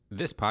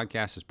This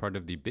podcast is part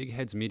of the Big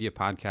Heads Media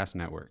Podcast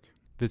Network.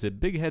 Visit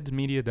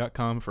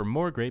bigheadsmedia.com for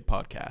more great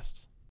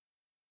podcasts.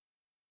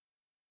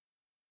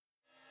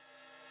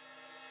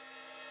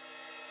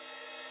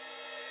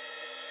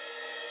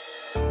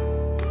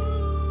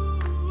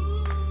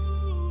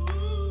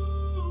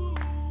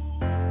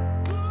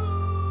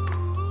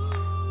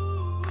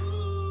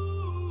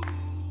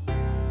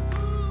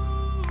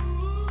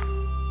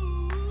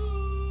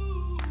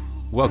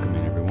 Welcome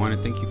in, everyone,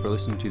 and thank you for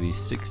listening to the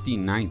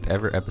 69th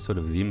ever episode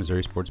of the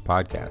Missouri Sports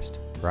Podcast,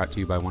 brought to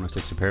you by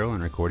 106 Apparel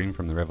and recording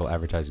from the Revel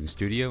Advertising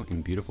Studio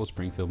in beautiful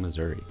Springfield,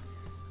 Missouri.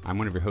 I'm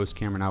one of your hosts,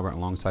 Cameron Albert,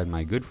 alongside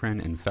my good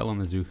friend and fellow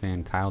Mizzou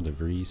fan, Kyle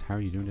DeVries. How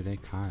are you doing today,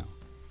 Kyle?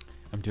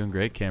 I'm doing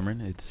great, Cameron.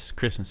 It's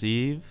Christmas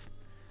Eve.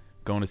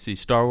 Going to see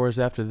Star Wars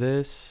after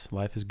this.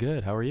 Life is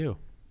good. How are you?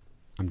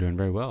 I'm doing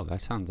very well.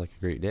 That sounds like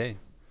a great day.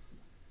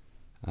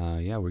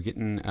 We're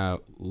getting a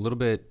little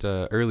bit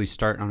early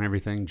start on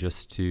everything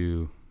just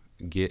to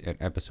get an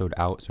episode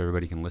out so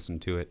everybody can listen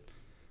to it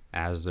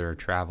as they're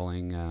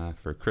traveling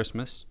for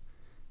Christmas.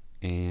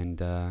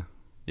 And I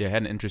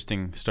had an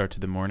interesting start to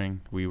the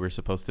morning. We were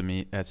supposed to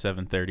meet at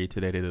 7:30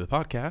 today to do the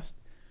podcast.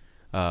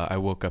 I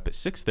woke up at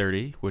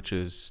 6:30, which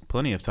is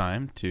plenty of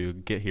time to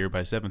get here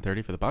by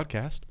 7:30 for the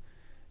podcast.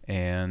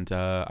 And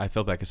I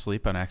fell back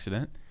asleep on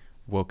accident.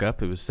 Woke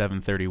up, it was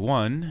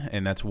 7:31,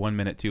 and that's 1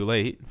 minute too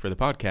late for the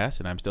podcast,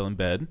 and I'm still in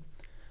bed.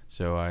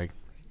 So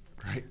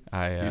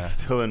He's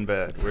still in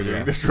bed. We're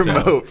doing this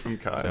remote from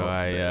Kyle's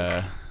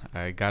bed.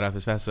 I got up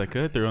as fast as I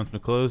could, threw on some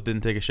clothes,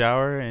 didn't take a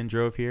shower, and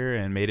drove here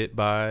and made it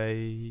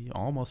by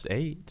almost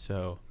 8.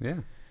 So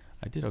yeah,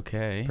 I did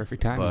okay.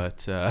 Perfect timing.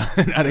 But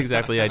not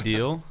exactly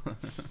ideal.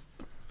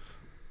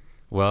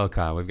 Well,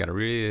 Kyle, we've got a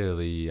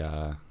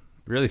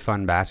really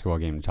fun basketball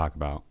game to talk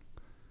about.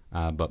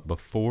 But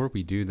before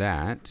we do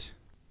that,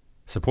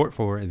 support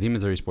for the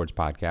Missouri Sports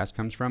Podcast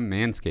comes from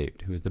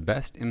Manscaped, who is the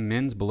best in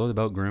men's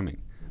below-the-belt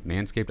grooming.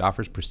 Manscaped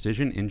offers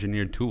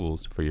precision-engineered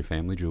tools for your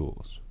family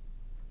jewels.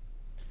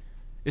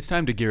 It's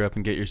time to gear up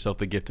and get yourself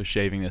the gift of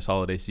shaving this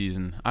holiday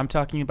season. I'm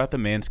talking about the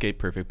Manscaped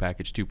Perfect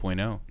Package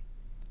 2.0.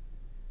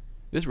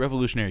 This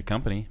revolutionary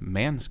company,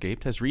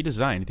 Manscaped, has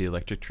redesigned the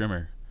electric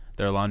trimmer.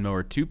 Their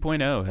Lawnmower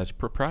 2.0 has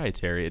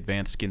proprietary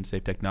advanced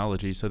skin-safe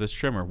technology so this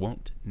trimmer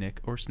won't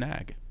nick or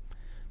snag.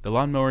 The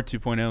Lawnmower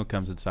 2.0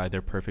 comes inside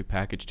their Perfect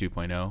Package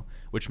 2.0,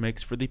 which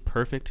makes for the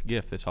perfect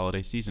gift this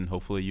holiday season.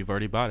 Hopefully you've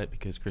already bought it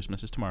because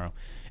Christmas is tomorrow.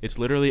 It's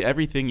literally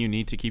everything you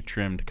need to keep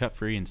trimmed,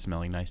 cut-free, and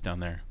smelling nice down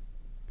there.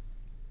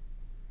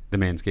 The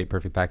Manscaped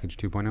Perfect Package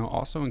 2.0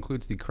 also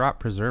includes the Crop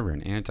Preserver,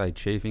 an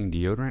anti-chafing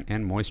deodorant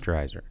and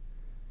moisturizer.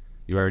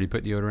 You already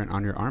put deodorant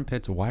on your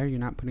armpits. Why are you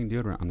not putting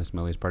deodorant on the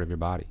smelliest part of your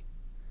body?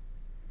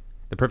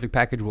 The Perfect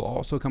Package will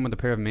also come with a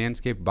pair of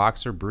Manscaped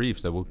boxer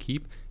briefs that will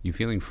keep you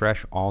feeling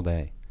fresh all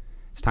day.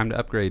 It's time to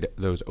upgrade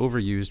those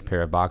overused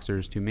pair of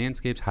boxers to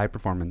Manscaped's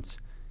high-performance,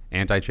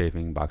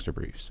 anti-chafing boxer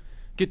briefs.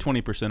 Get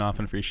 20% off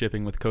and free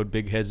shipping with code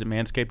BIGHEADS at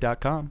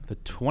manscaped.com. The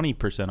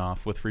 20%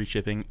 off with free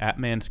shipping at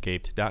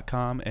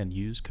manscaped.com and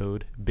use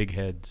code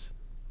BIGHEADS.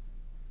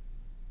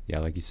 Yeah,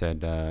 like you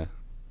said,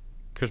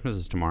 Christmas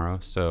is tomorrow,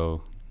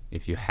 so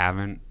if you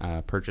haven't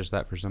purchased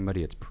that for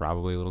somebody, it's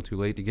probably a little too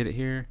late to get it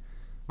here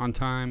on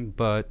time,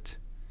 but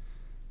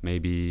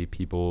maybe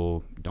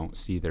people don't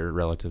see their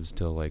relatives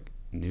till like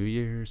New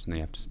Year's,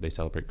 and they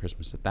celebrate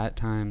Christmas at that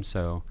time.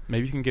 So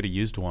maybe you can get a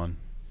used one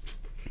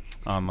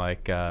on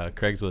like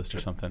Craigslist or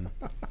something.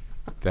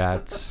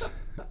 That's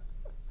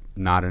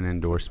not an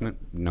endorsement.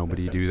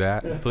 Nobody do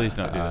that. Please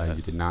don't do that.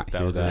 You did not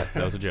hear that.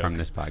 That was a joke from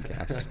this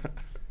podcast.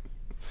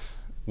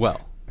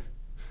 Well,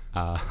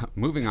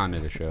 moving on to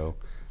the show,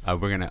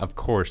 we're gonna of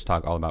course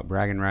talk all about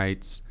bragging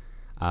rights.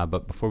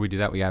 But before we do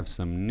that, we have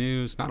some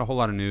news. Not a whole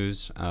lot of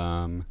news.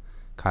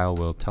 Kyle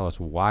will tell us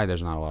why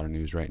there's not a lot of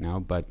news right now,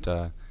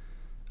 but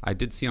I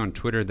did see on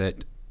Twitter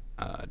that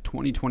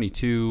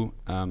 2022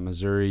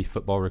 Missouri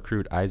football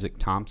recruit Isaac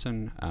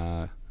Thompson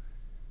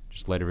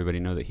just let everybody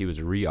know that he was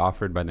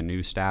re-offered by the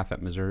new staff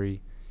at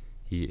Missouri.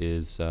 He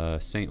is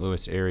St.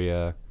 Louis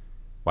area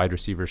wide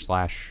receiver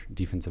 /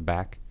 defensive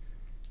back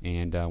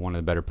and one of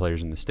the better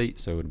players in the state,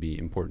 so it would be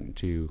important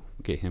to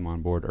get him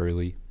on board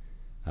early.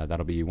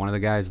 That'll be one of the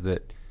guys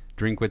that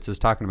Drinkwitz is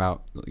talking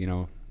about,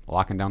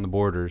 locking down the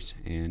borders,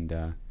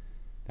 and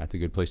that's a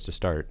good place to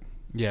start.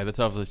 Yeah, that's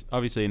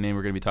obviously a name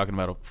we're going to be talking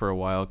about for a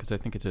while because I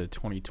think it's a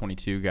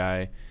 2022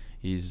 guy.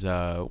 He's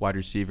wide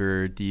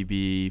receiver,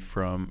 DB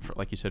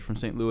like you said, from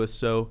St. Louis.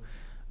 So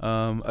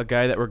a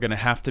guy that we're going to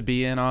have to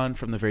be in on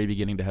from the very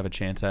beginning to have a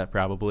chance at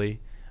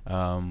probably.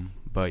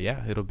 But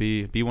yeah, it'll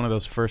be one of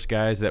those first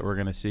guys that we're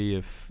going to see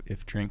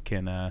if Drink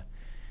can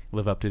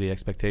live up to the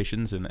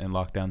expectations and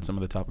lock down some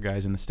of the top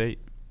guys in the state.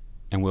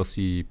 And we'll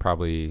see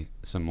probably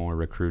some more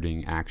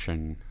recruiting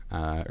action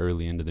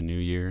early into the new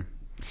year.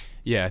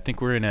 Yeah, I think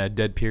we're in a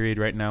dead period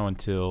right now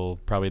until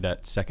probably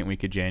that second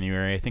week of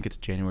January. I think it's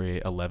January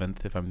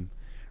 11th, if I'm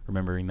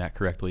remembering that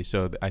correctly.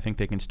 So I think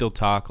they can still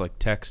talk, like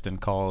text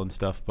and call and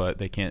stuff, but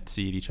they can't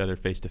see each other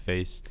face to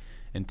face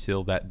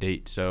until that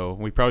date. So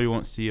we probably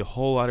won't see a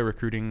whole lot of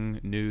recruiting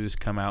news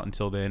come out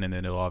until then, and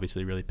then it'll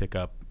obviously really pick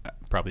up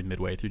probably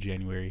midway through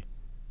January.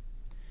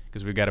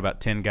 Because we've got about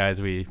 10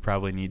 guys we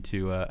probably need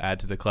to add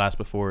to the class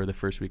before the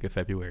first week of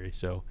February.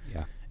 So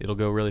yeah, it'll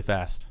go really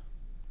fast.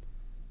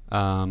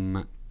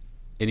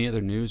 Any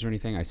other news or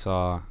anything?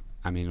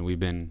 We've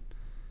been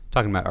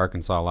talking about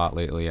Arkansas a lot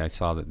lately. I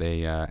saw that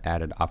they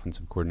added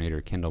offensive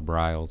coordinator Kendall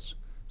Briles.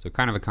 So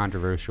kind of a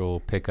controversial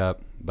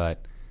pickup,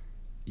 but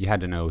you had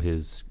to know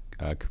his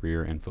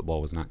career in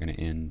football was not going to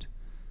end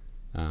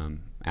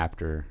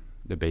after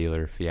the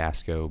Baylor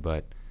fiasco.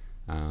 But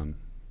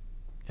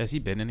has he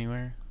been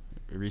anywhere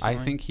recently? I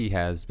think he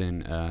has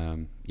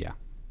been, yeah.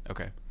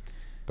 Okay.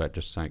 But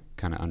just like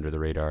kind of under the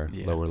radar,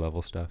 lower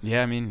level stuff.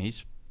 Yeah, I mean,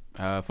 he's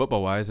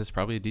football-wise, that's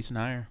probably a decent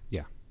hire.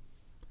 Yeah.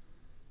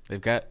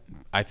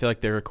 I feel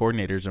like their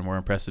coordinators are more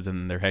impressive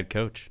than their head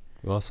coach.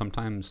 Well,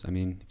 sometimes,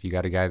 if you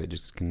got a guy that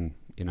just can,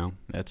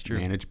 that's true,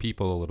 manage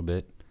people a little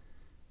bit.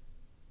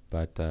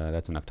 But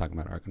that's enough talking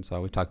about Arkansas.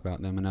 We've talked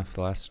about them enough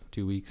the last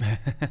 2 weeks. You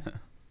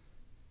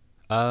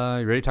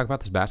ready to talk about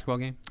this basketball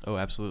game? Oh,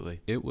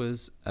 absolutely. It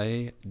was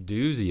a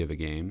doozy of a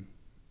game.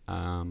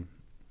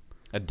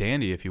 A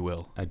dandy, if you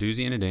will. A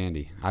doozy and a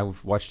dandy.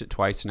 I've watched it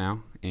twice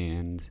now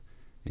and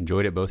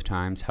enjoyed it both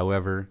times.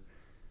 However,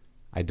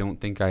 I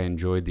don't think I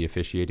enjoyed the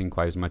officiating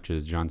quite as much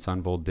as John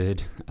Sunvold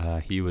did.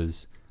 He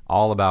was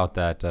all about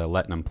that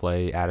letting them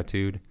play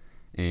attitude,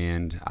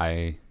 and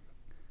I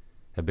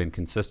have been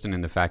consistent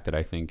in the fact that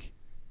I think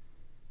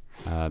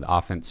the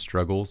offense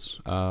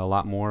struggles a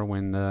lot more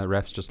when the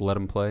refs just let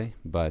them play,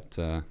 but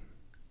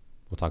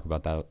we'll talk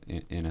about that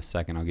in a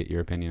second. I'll get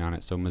your opinion on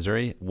it. So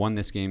Missouri won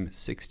this game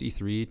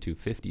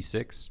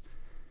 63-56.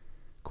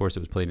 Of course, it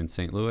was played in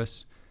St.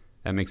 Louis.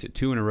 That makes it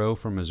 2 in a row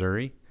for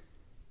Missouri.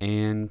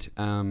 And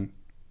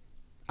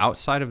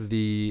outside of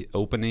the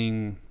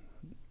opening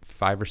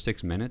 5 or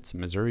 6 minutes,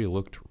 Missouri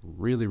looked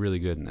really, really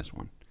good in this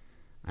one.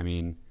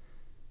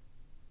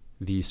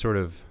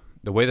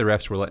 The way the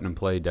refs were letting them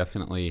play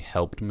definitely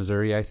helped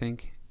Missouri, I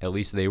think. At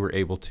least they were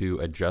able to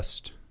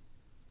adjust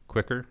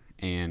quicker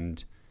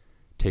and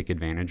take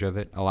advantage of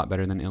it a lot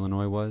better than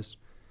Illinois was.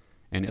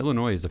 And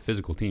Illinois is a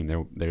physical team.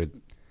 They're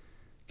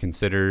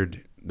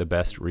considered the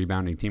best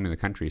rebounding team in the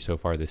country so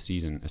far this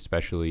season,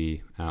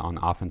 especially on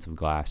the offensive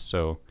glass.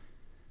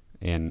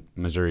 And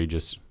Missouri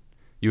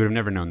you would have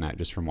never known that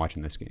just from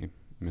watching this game.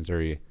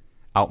 Missouri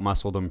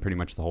outmuscled them pretty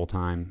much the whole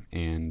time,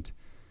 and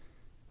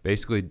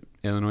basically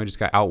Illinois just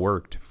got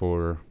outworked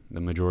for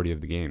the majority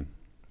of the game.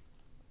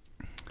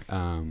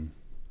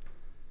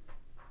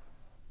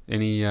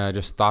 Any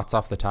just thoughts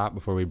off the top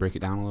before we break it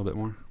down a little bit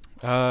more?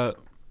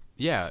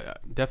 Yeah,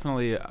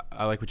 definitely.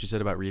 I like what you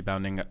said about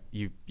rebounding.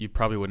 You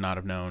probably would not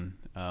have known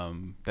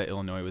that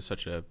Illinois was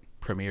such a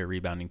premier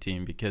rebounding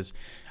team, because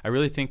I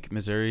really think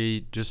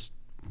Missouri just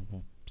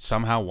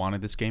somehow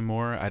wanted this game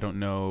more. I don't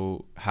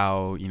know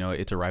how.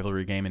 It's a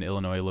rivalry game, and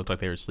Illinois looked like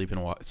they were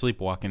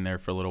sleepwalking there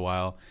for a little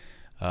while.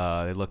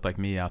 They looked like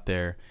me out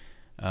there.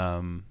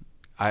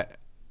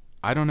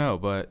 I don't know,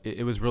 but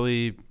it was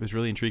really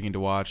intriguing to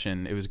watch,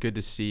 and it was good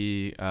to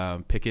see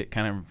Pickett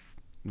kind of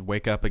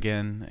wake up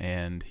again,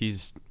 and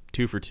he's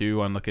 2 for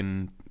 2 on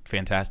looking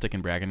fantastic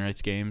in bragging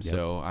rights games, yep.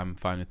 So I'm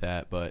fine with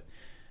that. But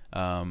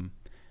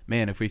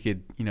man, if we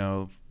could,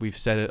 we've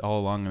said it all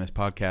along in this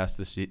podcast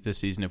this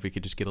season, if we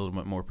could just get a little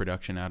bit more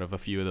production out of a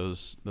few of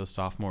those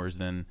sophomores,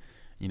 then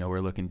we're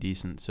looking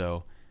decent.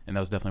 So, and that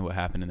was definitely what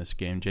happened in this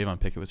game. Javon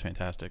Pickett was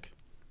fantastic.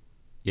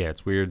 Yeah,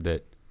 it's weird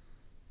that,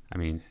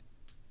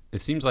 it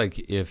seems like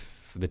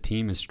if the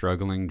team is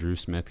struggling, Drew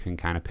Smith can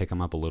kind of pick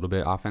them up a little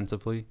bit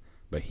offensively,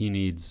 but he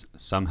needs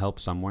some help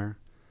somewhere.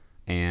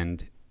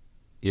 And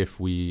if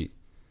we're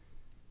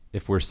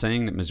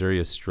saying that Missouri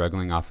is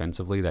struggling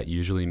offensively, that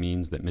usually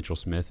means that Mitchell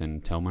Smith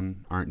and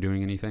Tillman aren't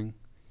doing anything,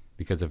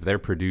 because if they're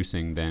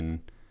producing,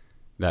 then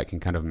that can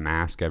kind of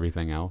mask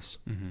everything else.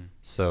 Mm-hmm.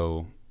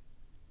 So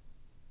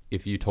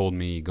if you told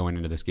me going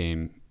into this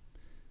game,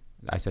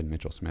 I said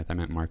Mitchell Smith, I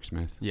meant Mark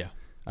Smith. Yeah.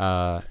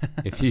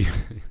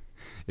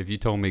 If you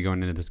told me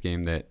going into this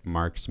game that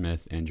Mark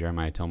Smith and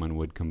Jeremiah Tillman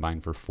would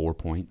combine for 4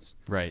 points,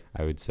 right,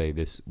 I would say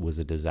this was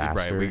a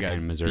disaster. Right, we got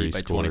and Missouri beat by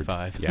scored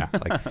 25. Yeah,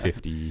 like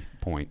 50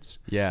 points.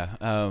 Yeah,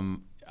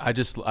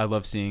 I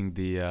love seeing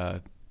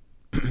the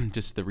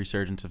just the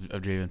resurgence of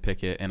Javon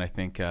Pickett, and I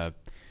think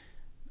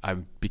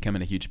I'm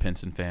becoming a huge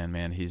Pinson fan.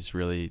 Man, he's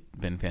really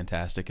been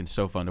fantastic and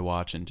so fun to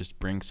watch, and just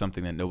brings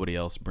something that nobody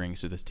else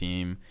brings to this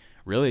team.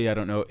 Really, I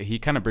don't know. He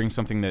kind of brings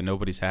something that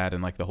nobody's had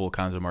in like the whole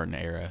Konzo Martin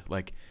era.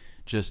 Like,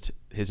 just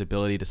his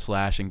ability to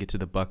slash and get to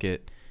the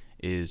bucket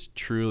is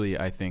truly,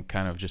 I think,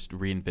 kind of just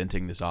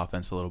reinventing this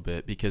offense a little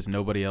bit, because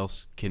nobody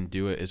else can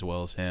do it as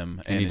well as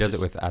him. And he does it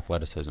with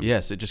athleticism.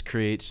 Yes, it just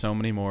creates so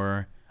many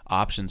more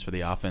options for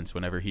the offense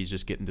whenever he's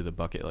just getting to the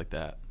bucket like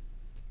that.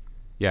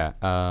 Yeah.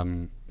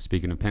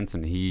 Speaking of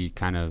Pinson, he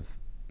kind of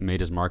made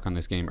his mark on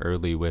this game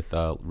early with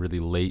a really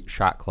late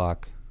shot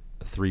clock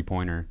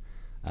 3-pointer.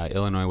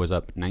 Illinois was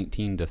up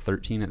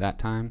 19-13 at that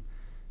time,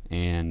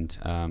 and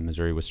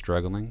Missouri was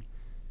struggling.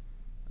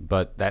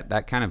 But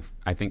that kind of,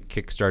 I think,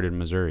 kick-started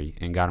Missouri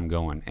and got them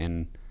going.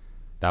 And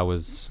that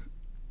was,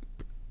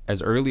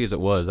 as early as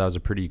it was, that was a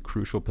pretty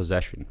crucial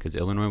possession because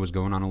Illinois was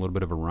going on a little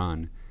bit of a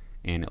run,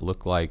 and it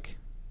looked like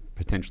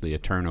potentially a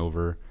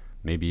turnover,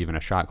 maybe even a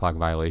shot clock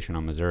violation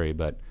on Missouri.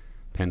 But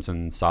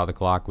Pinson saw the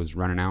clock was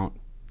running out,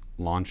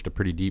 launched a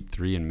pretty deep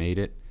three and made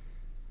it.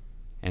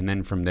 And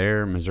then from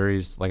there,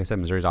 Missouri's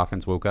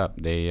offense woke up.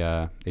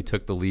 They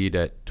took the lead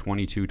at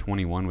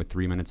 22-21 with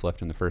 3 minutes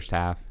left in the first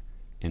half,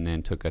 and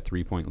then took a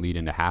 3-point lead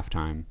into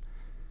halftime.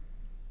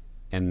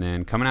 And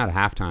then coming out of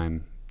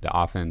halftime, the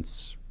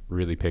offense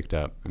really picked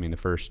up. I mean, the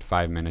first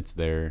 5 minutes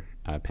there,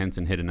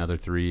 Pinson hit another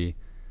three.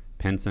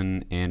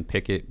 Pinson and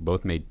Pickett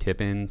both made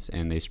tip-ins,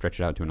 and they stretched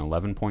it out to an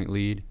 11-point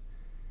lead.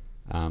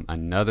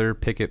 Another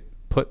Pickett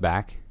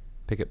putback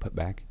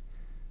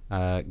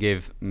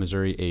gave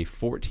Missouri a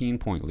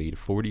 14-point lead,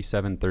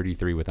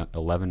 47-33 with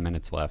 11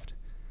 minutes left.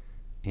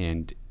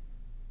 And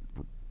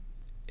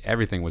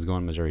everything was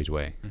going Missouri's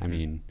way. Mm-hmm. I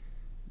mean,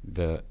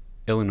 the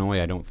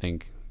Illinois, I don't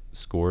think,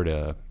 scored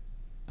a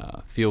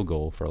field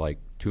goal for like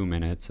 2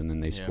 minutes, and then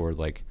they scored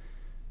like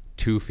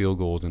 2 field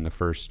goals in the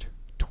first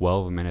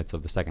 12 minutes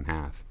of the second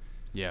half.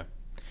 Yeah.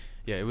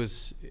 It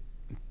was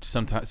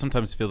sometimes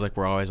it feels like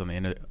we're always on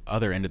the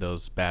other end of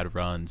those bad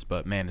runs,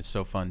 but man, it's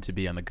so fun to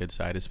be on the good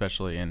side,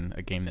 especially in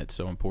a game that's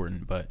so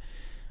important. But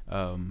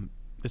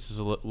this is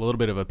a little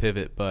bit of a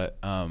pivot, but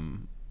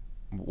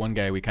one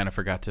guy we kind of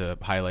forgot to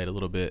highlight a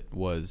little bit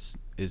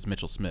is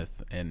Mitchell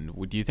Smith.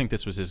 And do you think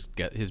this was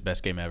his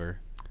best game ever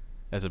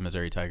as a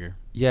Missouri Tiger?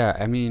 Yeah,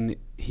 I mean,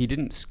 he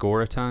didn't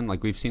score a ton.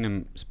 Like, we've seen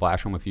him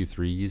splash home a few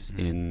threes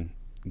in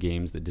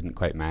games that didn't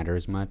quite matter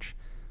as much.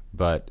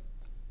 But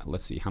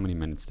let's see, how many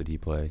minutes did he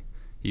play?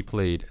 He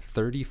played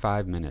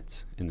 35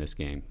 minutes in this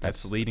game.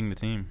 That's leading the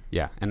team.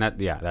 Yeah, and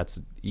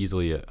that's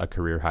easily a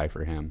career high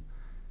for him.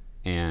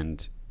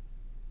 And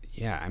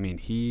yeah, I mean,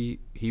 he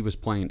was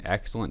playing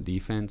excellent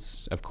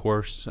defense. Of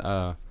course,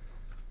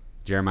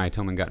 Jeremiah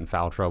Tillman got in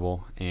foul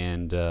trouble,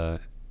 and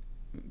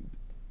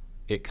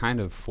it kind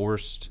of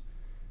forced,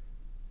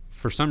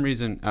 for some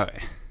reason,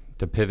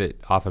 to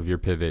pivot off of your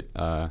pivot,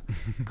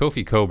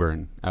 Kofi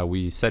Coburn.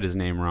 We said his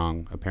name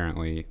wrong,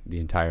 apparently, the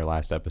entire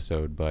last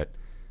episode, but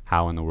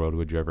how in the world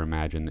would you ever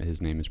imagine that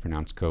his name is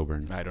pronounced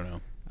Coburn? I don't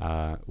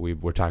know. We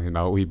were talking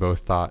about, we both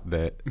thought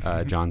that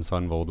John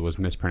Sunvold was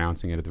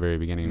mispronouncing it at the very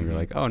beginning. We were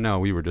like, oh, no,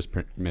 we were just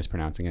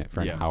mispronouncing it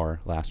for an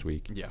hour last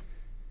week. Yeah.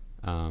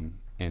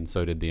 And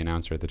so did the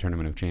announcer at the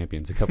Tournament of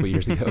Champions a couple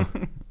years ago.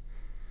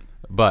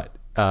 But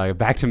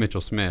back to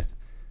Mitchell Smith.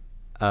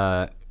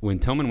 When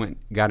Tillman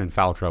got in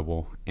foul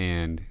trouble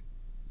and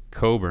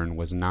Coburn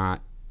was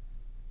not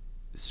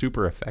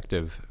super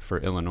effective for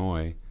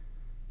Illinois,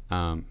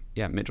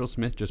 Mitchell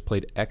Smith just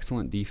played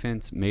excellent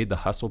defense, made the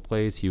hustle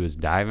plays. He was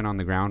diving on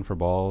the ground for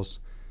balls.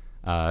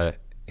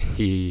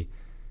 He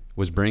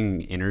was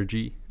bringing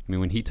energy. I mean,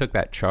 when he took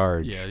that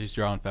charge... Yeah, he's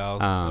drawing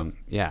fouls and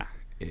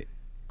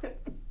stuff.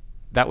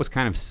 That was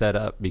kind of set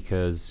up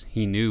because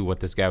he knew what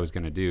this guy was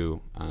going to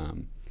do.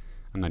 I'm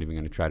not even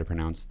going to try to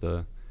pronounce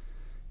the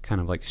kind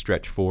of like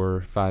stretch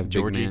 4-5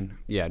 big man.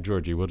 Yeah,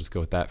 Georgie. We'll just go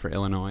with that for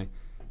Illinois.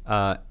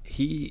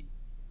 He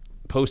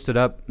posted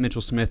up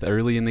Mitchell Smith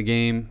early in the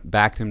game,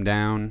 backed him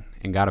down,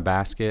 and got a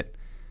basket.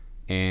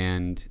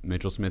 And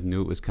Mitchell Smith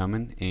knew it was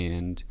coming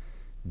and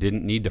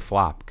didn't need to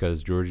flop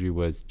because Georgie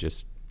was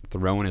just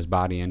throwing his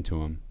body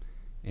into him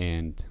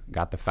and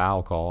got the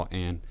foul call.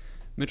 And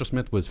Mitchell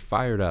Smith was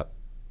fired up.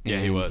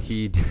 Yeah, he was.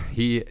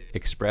 He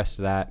expressed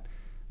that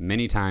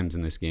many times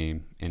in this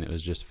game, and it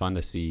was just fun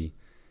to see.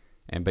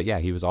 But yeah,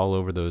 he was all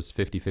over those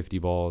 50-50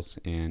 balls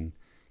and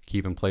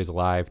keeping plays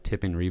alive,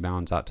 tipping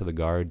rebounds out to the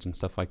guards and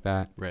stuff like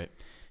that. Right.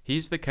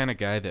 He's the kind of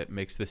guy that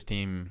makes this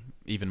team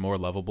even more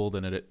lovable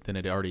than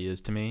it already is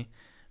to me,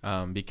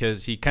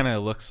 because he kind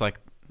of looks like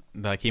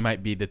he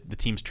might be the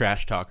team's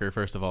trash talker.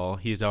 First of all,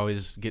 he's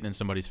always getting in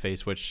somebody's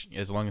face, which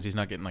as long as he's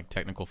not getting like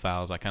technical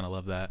fouls, I kind of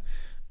love that.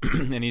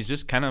 And he's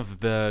just kind of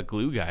the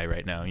glue guy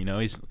right now. You know,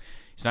 he's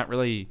not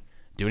really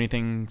doing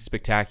anything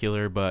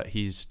spectacular, but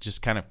he's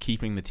just kind of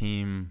keeping the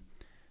team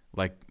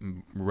like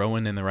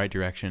rowing in the right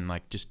direction,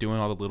 like just doing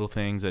all the little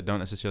things that don't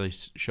necessarily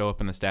show up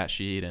in the stat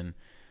sheet, and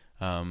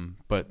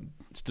but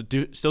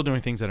still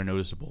doing things that are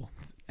noticeable.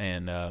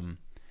 And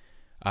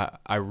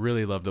I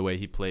really love the way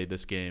he played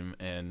this game,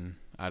 and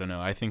I don't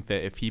know. I think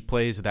that if he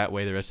plays that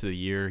way the rest of the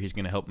year, he's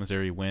going to help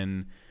Missouri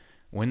win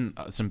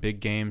some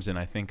big games, and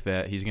I think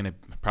that he's going to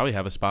probably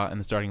have a spot in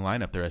the starting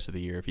lineup the rest of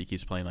the year if he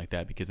keeps playing like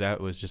that, because that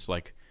was just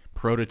like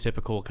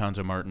prototypical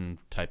Konzo Martin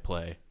type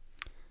play.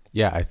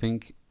 Yeah, I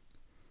think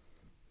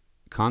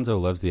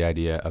Konzo loves the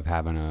idea of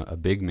having a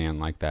big man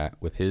like that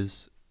with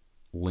his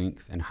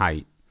length and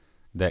height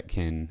that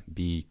can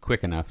be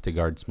quick enough to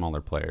guard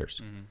smaller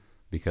players,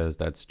 because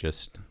that's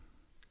just...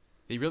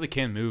 He really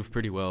can move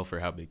pretty well for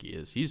how big he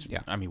is. He's,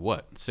 I mean,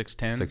 what,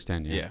 6'10"?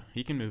 6'10", yeah. Yeah,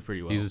 he can move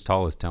pretty well. He's as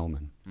tall as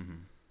Tillman.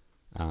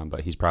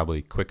 But he's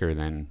probably quicker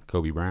than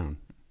Kobe Brown.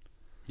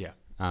 Yeah.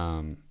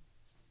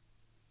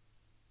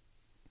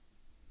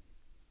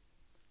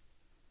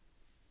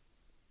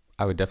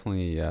 I would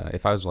definitely,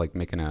 if I was like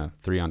making a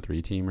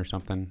 3-on-3 team or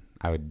something,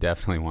 I would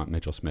definitely want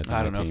Mitchell Smith on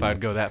I don't know if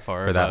I'd go that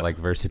far. For that like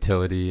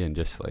versatility and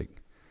just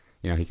like,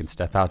 he can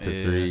step out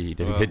to three. He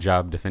did a good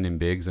job defending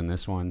bigs in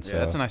this one. So. Yeah,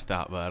 that's a nice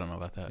thought, but I don't know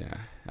about that. Yeah,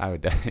 I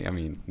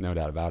would. No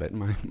doubt about it in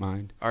my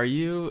mind. Are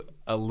you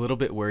a little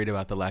bit worried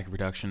about the lack of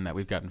production that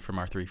we've gotten from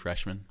our 3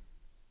 freshmen?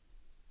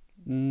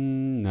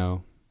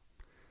 No.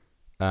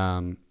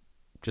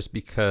 Just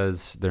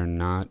because they're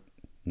not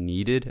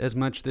needed as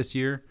much this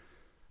year.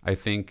 I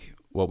think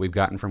what we've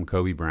gotten from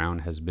Kobe Brown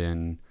has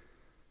been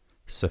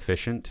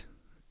sufficient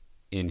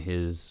in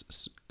his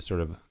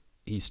sort of,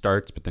 he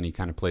starts, but then he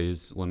kind of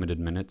plays limited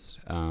minutes,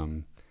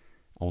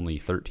 only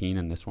 13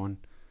 in this one.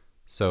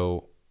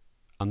 So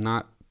I'm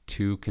not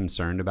too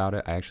concerned about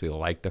it. I actually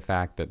like the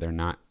fact that they're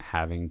not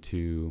having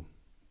to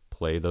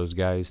play those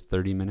guys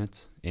 30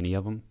 minutes, any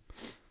of them.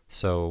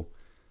 So,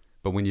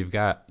 but when you've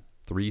got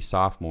 3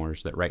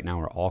 sophomores that right now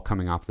are all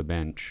coming off the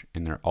bench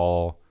and they're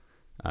all,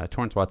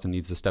 Torrance Watson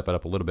needs to step it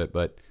up a little bit,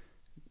 but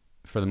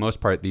for the most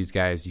part, these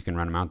guys, you can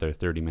run them out there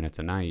 30 minutes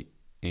a night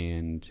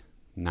and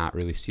not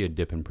really see a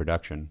dip in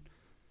production.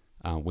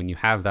 When you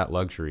have that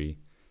luxury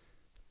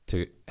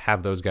to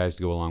have those guys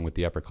to go along with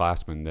the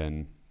upperclassmen,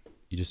 then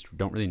you just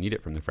don't really need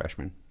it from the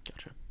freshmen.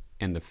 Gotcha.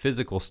 And the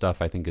physical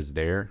stuff, I think, is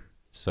there.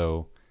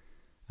 So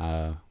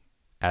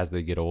as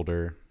they get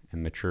older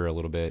and mature a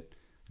little bit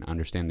and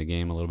understand the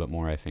game a little bit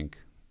more, I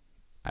think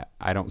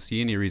I don't see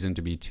any reason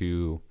to be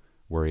too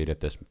worried at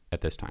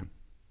this time.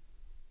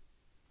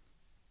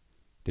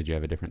 Did you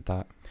have a different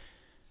thought?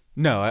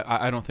 No,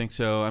 I don't think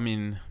so. I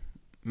mean,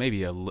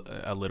 maybe a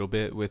little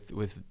bit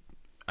with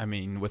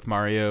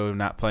Mario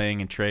not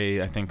playing and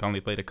Trey, I think, only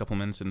played a couple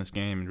minutes in this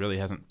game and really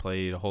hasn't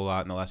played a whole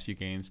lot in the last few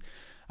games.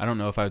 I don't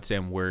know if I would say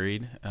I'm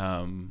worried,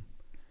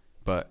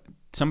 but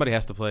somebody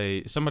has to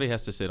play. Somebody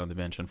has to sit on the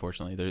bench.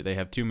 Unfortunately, they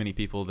have too many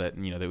people that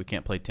that we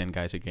can't play 10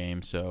 guys a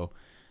game. So,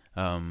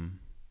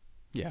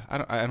 yeah,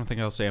 I don't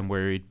think I'll say I'm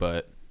worried,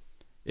 but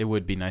it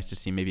would be nice to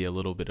see maybe a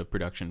little bit of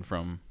production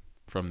from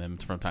them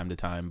from time to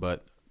time.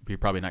 But you're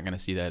probably not going to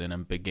see that in a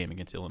big game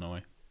against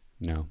Illinois.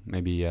 No,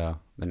 maybe the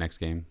next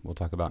game we'll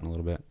talk about in a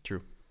little bit.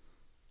 True.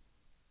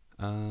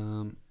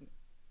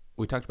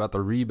 We talked about the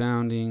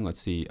rebounding.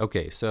 Let's see.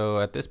 Okay, so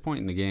at this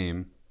point in the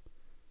game,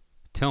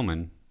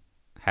 Tillman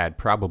had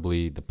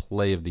probably the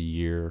play of the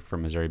year for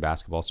Missouri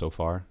basketball so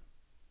far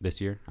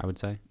this year, I would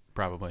say.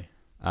 Probably.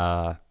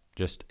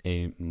 Just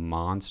a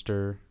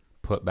monster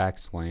putback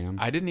slam.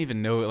 I didn't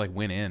even know it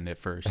went in at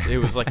first. It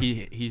was like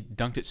he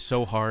dunked it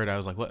so hard. I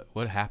was like,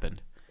 what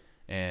happened?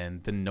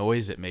 And the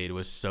noise it made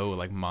was so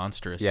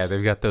monstrous. Yeah,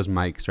 they've got those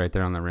mics right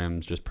there on the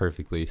rims just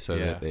perfectly so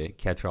that they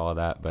catch all of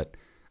that. But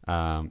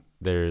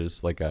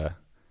there's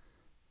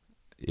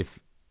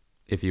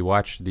if you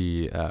watch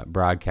the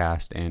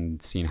broadcast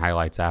and seen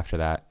highlights after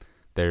that,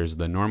 there's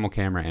the normal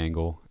camera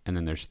angle, and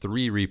then there's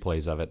 3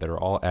 replays of it that are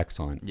all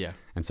excellent. Yeah.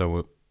 And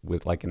so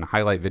with in the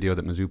highlight video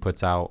that Mizzou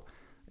puts out,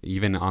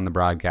 even on the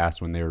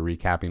broadcast when they were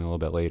recapping a little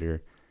bit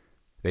later,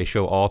 they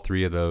show all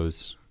 3 of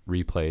those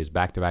replays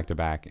back to back to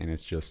back, and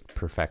it's just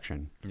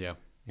perfection. Yeah.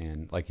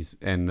 And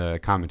and the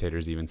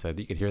commentators even said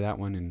you could hear that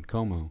one in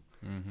Como.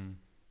 Mm-hmm.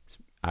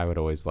 I would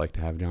always like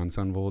to have John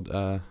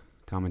Sunvold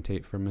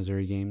commentate for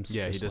Missouri games.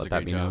 Yeah, he does a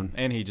great job,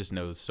 and he just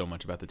knows so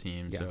much about the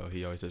team, so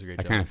he always does a great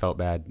job. I kind of felt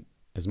bad,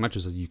 as much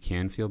as you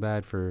can feel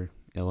bad for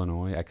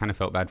Illinois. I kind of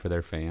felt bad for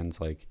their fans,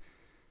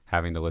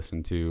 having to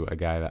listen to a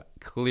guy that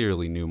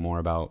clearly knew more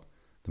about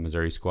the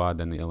Missouri squad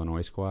than the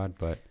Illinois squad,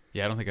 but.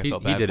 Yeah, I don't think I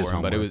felt bad for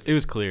him, but it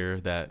was clear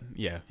that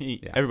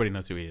everybody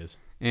knows who he is.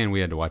 And we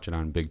had to watch it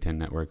on Big Ten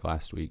Network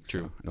last week.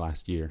 True.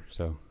 Last year.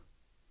 So,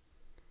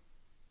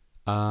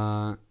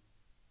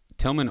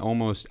 Tillman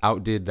almost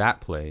outdid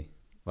that play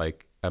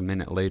a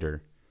minute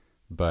later,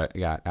 but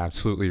got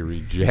absolutely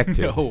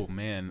rejected. Oh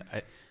man,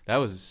 that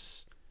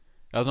was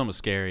almost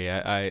scary.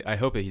 I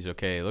hope that he's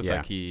okay. It looked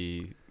like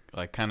he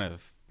kind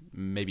of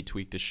maybe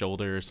tweaked his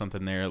shoulder or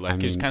something there. It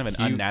was kind of an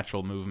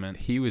unnatural movement.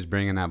 He was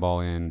bringing that ball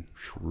in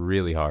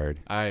really hard.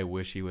 I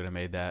wish he would have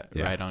made that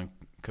right on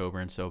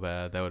Coburn so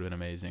bad. That would have been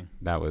amazing.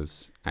 That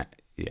was, that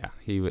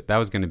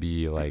was going to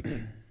be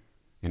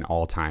an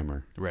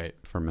all-timer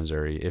for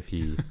Missouri if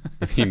he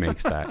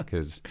makes that,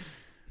 because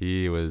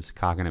he was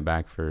cocking it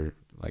back for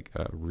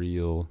a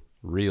real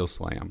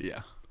slam.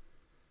 Yeah.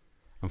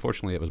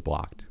 Unfortunately, it was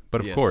blocked.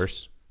 But of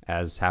course,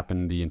 as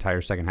happened the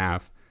entire second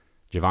half,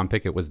 Javon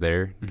Pickett was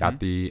there, got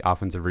the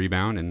offensive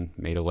rebound, and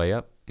made a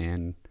layup,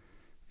 and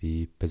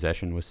the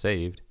possession was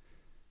saved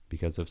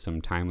because of some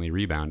timely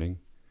rebounding.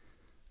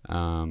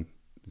 Then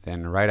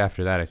right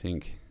after that,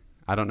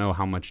 I don't know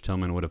how much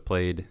Tillman would have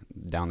played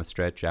down the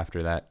stretch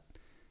after that.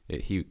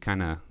 He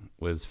kind of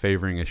was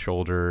favoring his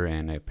shoulder,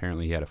 and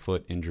apparently he had a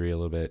foot injury a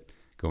little bit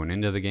going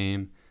into the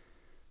game.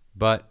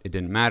 But it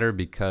didn't matter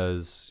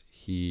because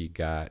he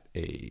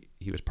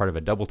was part of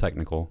a double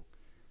technical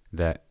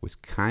that was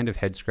kind of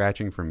head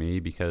scratching for me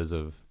because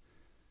of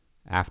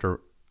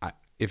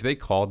if they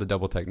called the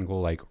double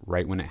technical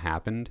right when it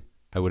happened,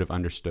 I would have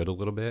understood a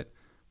little bit.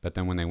 But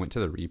then when they went to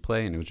the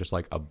replay and it was just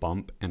a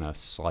bump and a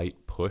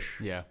slight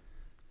push. Yeah.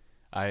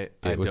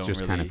 It was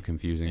just kind of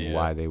confusing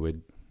why they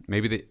would.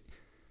 Maybe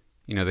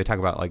they talk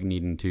about like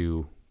needing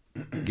to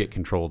get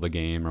control of the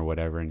game or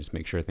whatever and just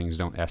make sure things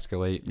don't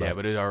escalate.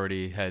 But it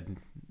already had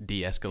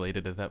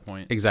de-escalated at that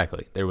point.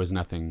 Exactly. There was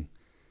nothing.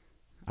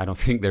 I don't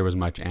think there was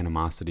much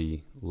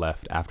animosity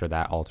left after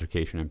that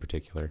altercation in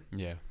particular.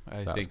 Yeah,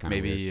 I think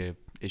maybe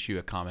issue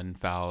a common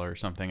foul or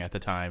something at the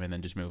time and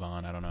then just move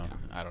on. I don't know.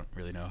 Yeah. I don't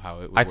really know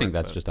how it would I think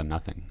that's just a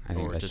nothing. I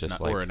think that's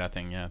just like, or a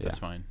nothing. Yeah, that's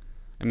fine.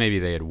 And maybe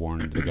they had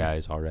warned the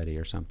guys already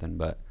or something,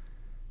 but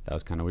that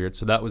was kind of weird.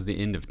 So that was the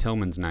end of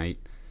Tillman's night.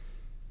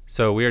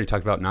 So we already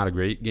talked about not a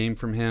great game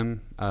from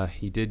him.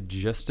 He did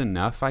just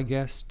enough, I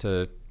guess,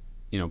 to,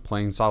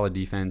 playing solid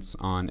defense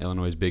on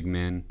Illinois' big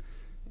men.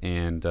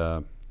 And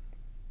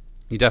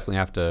you definitely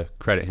have to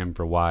credit him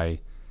for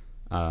why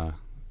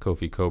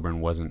Kofi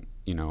Coburn wasn't,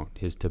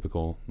 his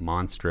typical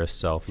monstrous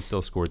self. He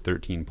still scored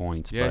 13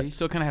 points. Yeah, he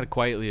still kind of had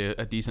quietly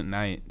a decent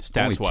night,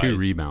 stats-wise. Only 2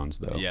 rebounds,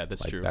 though. Yeah,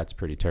 that's true. That's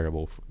pretty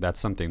terrible. That's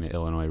something that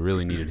Illinois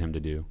really needed him to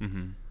do.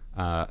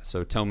 Mm-hmm.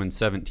 So Tillman,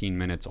 17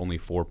 minutes, only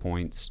 4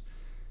 points,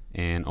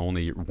 and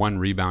only 1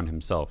 rebound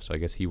himself. So I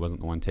guess he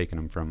wasn't the one taking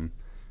them from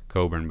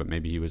Coburn, but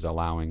maybe he was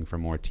allowing for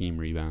more team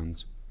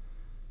rebounds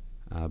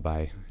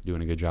by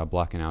doing a good job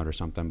blocking out or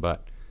something.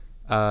 But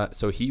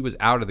so he was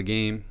out of the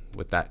game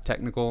with that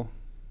technical.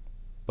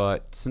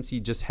 But since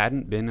he just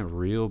hadn't been a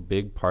real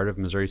big part of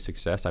Missouri's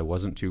success, I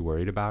wasn't too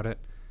worried about it.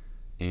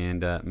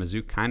 And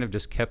Mizzou kind of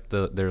just kept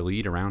their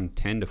lead around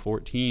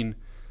 10-14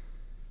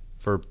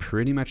 for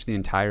pretty much the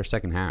entire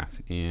second half.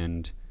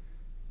 And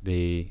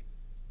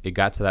it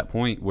got to that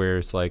point where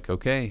it's like,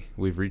 okay,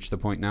 we've reached the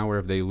point now where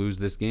if they lose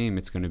this game,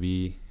 it's going to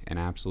be an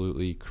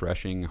absolutely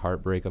crushing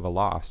heartbreak of a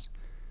loss.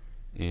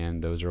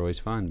 And those are always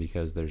fun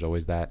because there's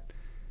always that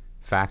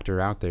factor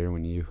out there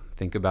when you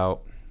think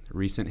about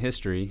recent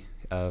history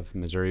of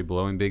Missouri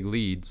blowing big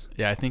leads.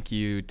 Yeah, I think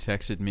you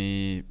texted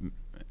me,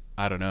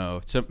 I don't know,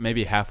 so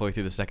maybe halfway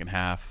through the second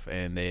half,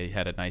 and they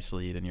had a nice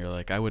lead, and you're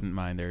like, I wouldn't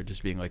mind there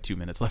just being like 2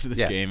 minutes left of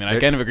this game, and I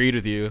kind of agreed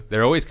with you.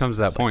 There always comes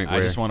that point where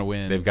I just want to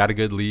win. They've got a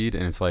good lead,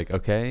 and it's like,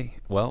 okay,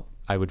 well,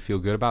 I would feel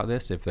good about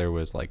this if there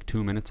was like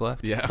 2 minutes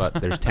left, but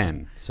there's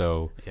 10,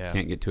 so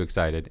can't get too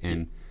excited.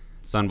 And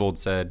Sunvold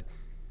said,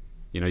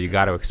 you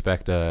got to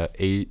expect a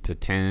 8 to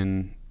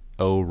 10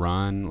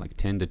 run, like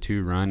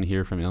 10-2 run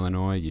here from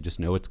Illinois. You just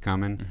know it's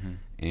coming. Mm-hmm.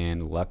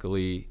 And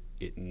luckily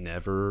it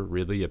never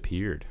really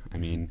appeared. I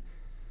mean,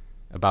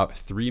 about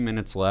 3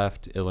 minutes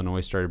left, 3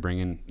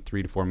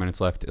 to 4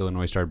 minutes left,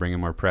 Illinois started bringing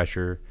more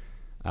pressure.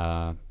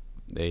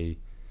 They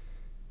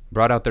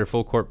brought out their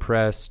full court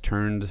press,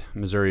 turned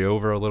Missouri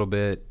over a little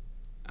bit.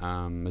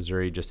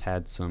 Missouri just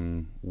had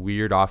some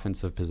weird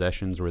offensive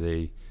possessions where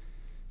they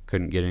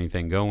couldn't get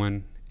anything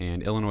going,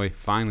 and Illinois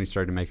finally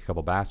started to make a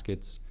couple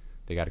baskets.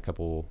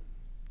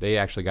 They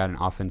actually got an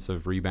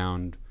offensive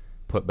rebound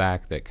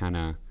putback that kind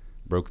of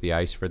broke the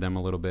ice for them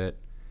a little bit.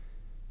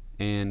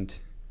 And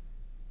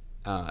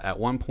at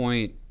one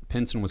point,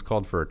 Pinson was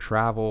called for a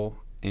travel,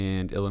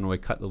 and Illinois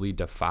cut the lead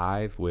to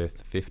 5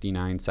 with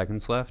 59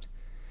 seconds left.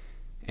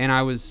 And I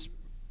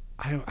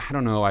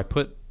don't know, I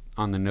put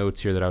on the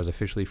notes here that I was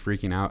officially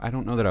freaking out. I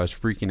don't know that I was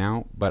freaking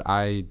out, but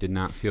I did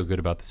not feel good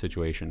about the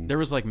situation. There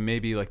was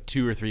maybe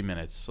 2 or 3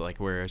 minutes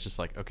where it's just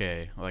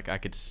okay, I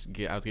was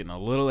getting a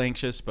little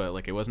anxious, but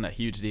it wasn't a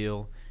huge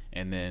deal.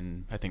 And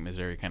then I think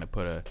Missouri kind of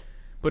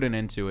put an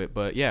end to it.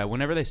 But yeah,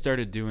 whenever they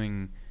started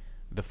doing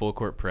the full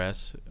court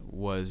press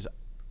was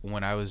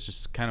when I was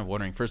just kind of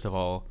wondering, first of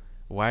all,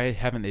 why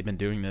haven't they been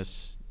doing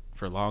this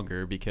for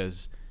longer?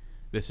 Because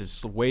this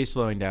is way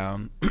slowing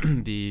down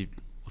the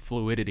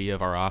fluidity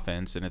of our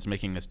offense, and it's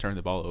making us turn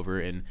the ball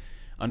over. And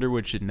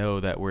Underwood should know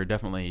that we're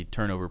definitely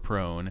turnover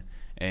prone,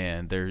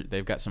 and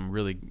they've got some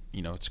really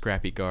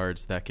scrappy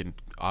guards that can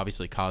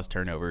obviously cause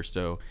turnovers.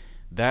 So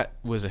that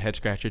was a head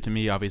scratcher to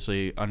me.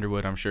 Obviously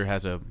Underwood, I'm sure,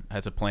 has a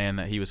plan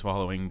that he was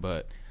following,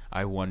 but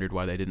I wondered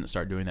why they didn't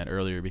start doing that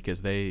earlier,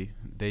 because they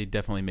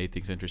definitely made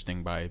things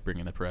interesting by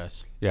bringing the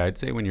press. Yeah, I'd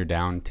say when you're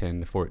down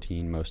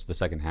 10-14 most of the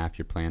second half,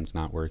 your plan's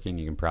not working.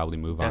 You can probably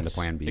move on to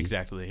plan B.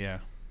 Exactly,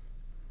 yeah.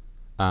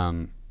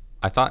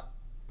 I thought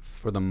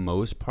for the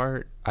most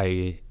part,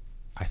 I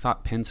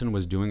thought Pinson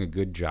was doing a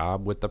good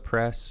job with the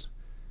press.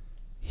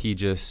 He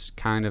just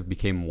kind of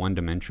became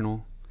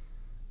one-dimensional.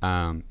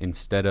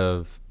 Instead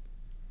of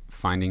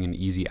finding an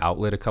easy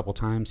outlet a couple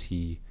times,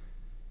 he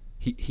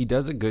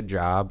does a good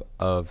job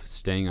of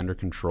staying under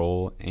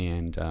control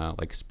and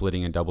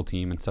splitting a double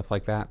team and stuff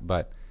like that.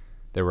 But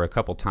there were a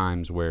couple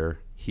times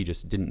where he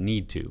just didn't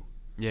need to.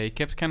 Yeah, he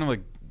kept kind of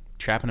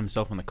trapping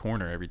himself in the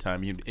corner every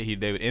time. They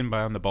would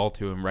inbound the ball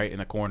to him right in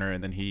the corner,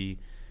 and then he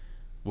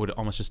would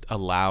almost just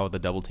allow the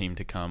double team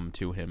to come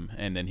to him,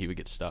 and then he would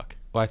get stuck.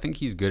 Well, I think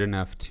he's good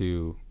enough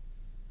to,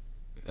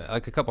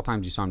 a couple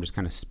times you saw him just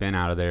kind of spin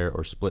out of there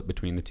or split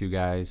between the two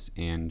guys.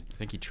 And I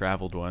think he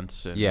traveled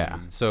once.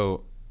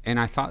 And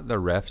I thought the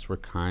refs were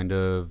kind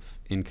of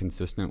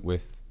inconsistent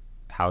with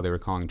how they were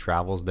calling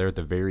travels there at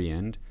the very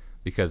end,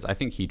 because I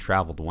think he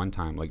traveled one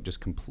time, just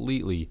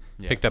completely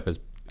picked up his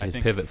his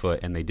pivot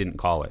foot, and they didn't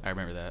call it. I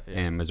remember that. Yeah.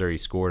 And Missouri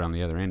scored on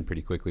the other end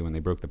pretty quickly when they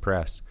broke the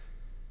press.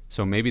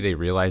 So maybe they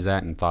realized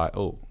that and thought,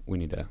 oh, we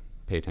need to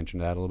pay attention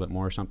to that a little bit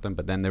more or something.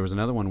 But then there was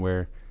another one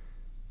where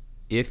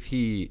if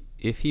he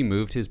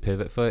moved his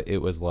pivot foot, it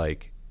was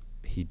like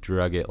he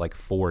drug it like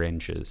 4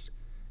 inches,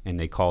 and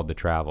they called the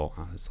travel.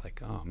 I was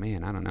like, oh,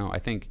 man, I don't know. I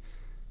think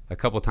a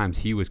couple of times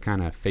he was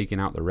kind of faking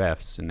out the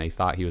refs, and they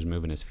thought he was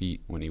moving his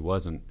feet when he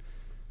wasn't.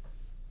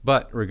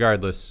 But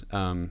regardless,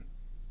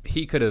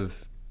 he could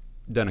have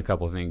done a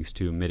couple of things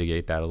to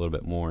mitigate that a little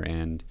bit more,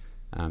 and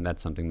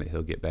that's something that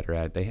he'll get better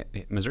at.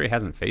 Missouri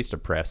hasn't faced a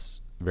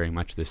press very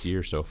much this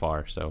year so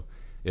far, so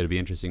it'll be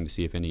interesting to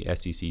see if any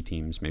SEC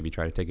teams maybe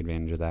try to take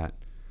advantage of that.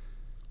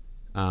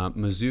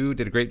 Mizzou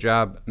did a great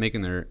job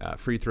making their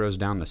free throws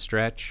down the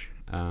stretch.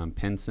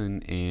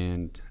 Penson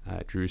and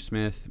Drew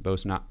Smith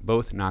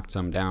both knocked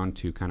some down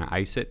to kind of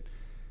ice it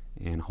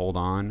and hold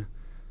on.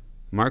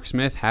 Mark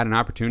Smith had an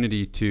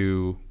opportunity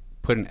to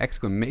put an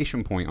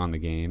exclamation point on the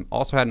game,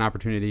 also had an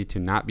opportunity to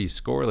not be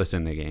scoreless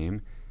in the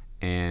game,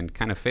 and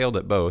kind of failed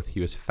at both. He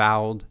was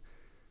fouled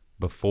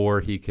before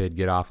he could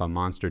get off a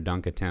monster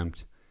dunk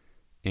attempt,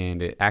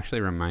 and it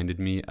actually reminded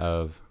me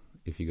of,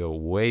 if you go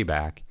way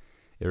back,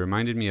 it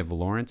reminded me of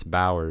Lawrence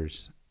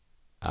Bowers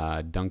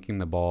dunking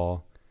the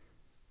ball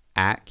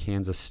at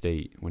Kansas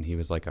State when he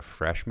was like a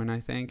freshman, I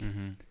think.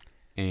 Mm-hmm.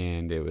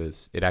 And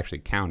it actually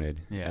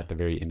counted at the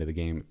very end of the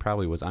game. It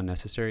probably was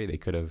unnecessary. They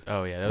could have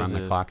run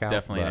the clock out.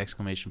 Definitely an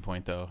exclamation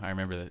point, though. I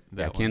remember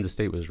that one. Kansas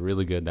State was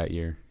really good that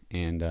year.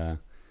 And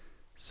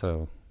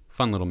so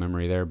fun little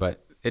memory there.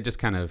 But it just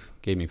kind of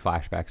gave me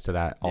flashbacks to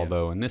that.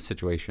 Although in this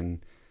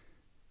situation,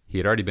 he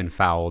had already been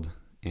fouled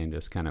and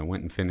just kind of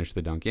went and finished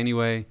the dunk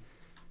anyway.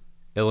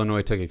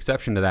 Illinois took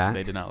exception to that.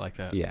 They did not like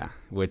that. Yeah,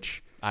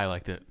 which... I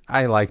liked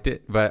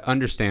it, but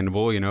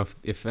understandable. You know,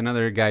 if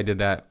another guy did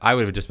that, I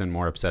would have just been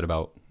more upset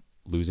about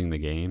losing the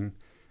game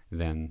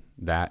than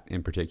that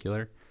in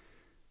particular.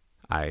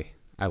 I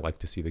like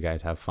to see the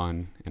guys have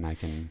fun, and I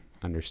can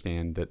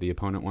understand that the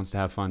opponent wants to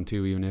have fun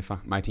too, even if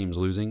my team's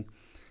losing.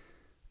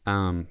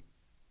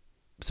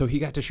 So he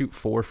got to shoot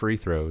 4 free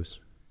throws,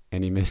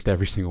 and he missed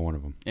every single one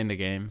of them. In the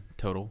game,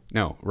 total?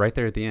 No, right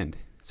there at the end.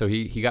 So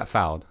he got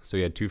fouled, so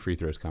he had 2 free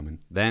throws coming.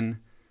 Then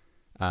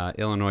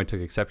Illinois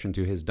took exception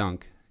to his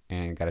dunk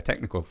and got a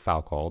technical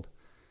foul called.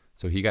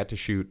 So he got to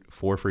shoot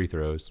 4 free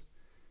throws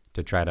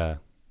to try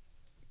to,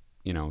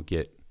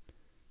 get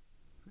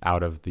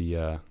out of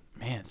the...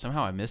 Man,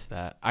 somehow I missed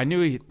that. I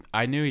knew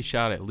he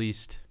shot at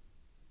least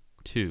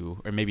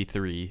 2 or maybe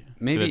 3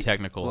 for the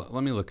technical.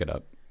 Let me look it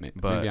up.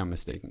 Maybe I'm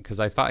mistaken, because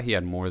I thought he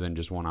had more than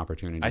just one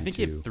opportunity. I think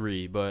he had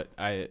 3, but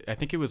I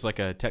think it was like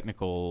a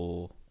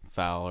technical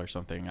foul or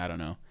something. I don't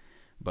know.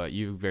 But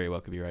you very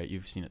well could be right.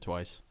 You've seen it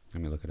twice.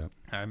 Let me look it up.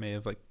 I may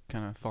have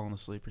kind of fallen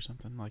asleep or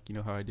something, like you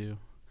know how I do.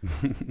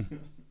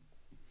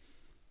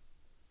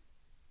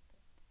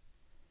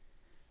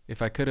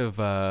 If I could have,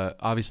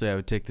 obviously I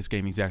would take this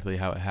game exactly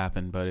how it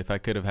happened, but if I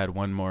could have had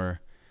one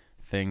more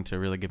thing to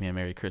really give me a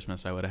Merry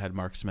Christmas, I would have had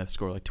Mark Smith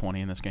score like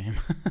 20 in this game.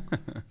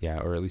 Yeah,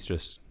 or at least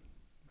just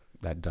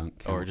that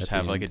dunk. Or just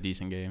have like a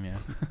decent game,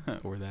 yeah.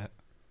 Or that.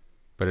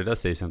 But it does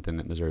say something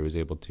that Missouri was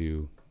able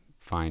to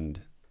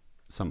find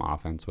some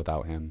offense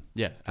without him.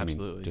 Yeah,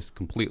 absolutely. I mean, just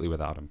completely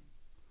without him.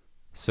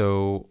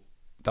 So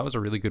that was a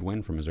really good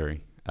win for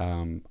Missouri.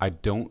 I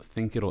don't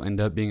think it'll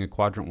end up being a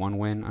quadrant 1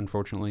 win,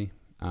 unfortunately.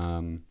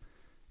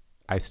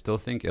 I still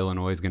think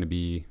Illinois is going to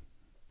be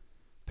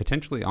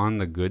potentially on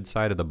the good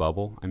side of the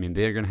bubble. I mean,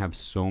 they're going to have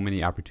so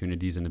many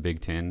opportunities in the Big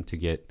Ten to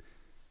get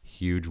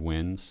huge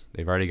wins.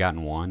 They've already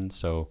gotten one.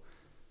 So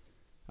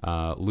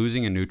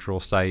losing a neutral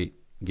site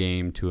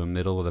game to a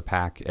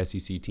middle-of-the-pack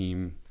SEC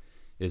team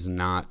is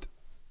not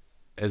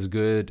as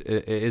good.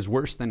 It is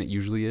worse than it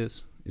usually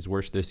is. Is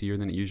worse this year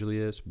than it usually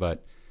is.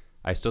 But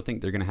I still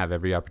think they're going to have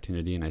every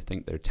opportunity, and I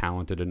think they're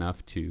talented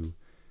enough to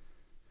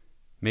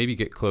maybe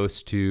get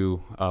close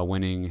to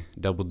winning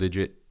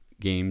double-digit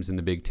games in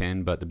the Big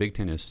Ten. But the Big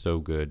Ten is so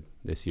good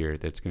this year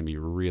that it's going to be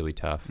really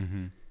tough.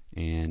 Mm-hmm.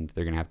 And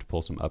they're going to have to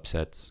pull some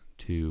upsets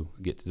to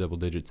get to double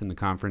digits in the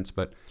conference.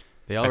 But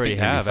they already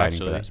have,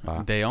 actually.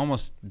 They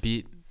almost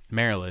beat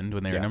Maryland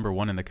when they were number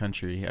 1 in the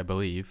country, I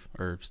believe,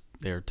 or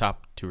they were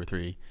top 2 or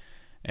 3.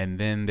 And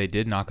then they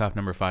did knock off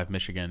number 5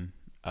 Michigan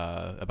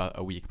about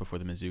a week before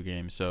the Mizzou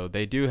game. So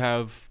they do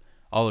have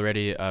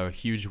already a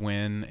huge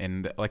win.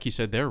 And like you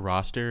said, their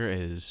roster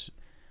is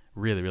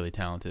really, really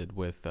talented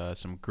with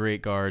some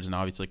great guards. And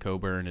obviously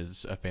Coburn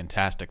is a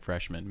fantastic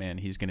freshman. Man,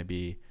 he's going to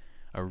be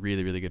a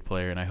really, really good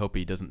player. And I hope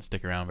he doesn't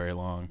stick around very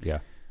long. Yeah.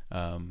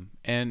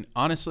 And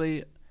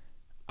honestly,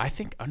 I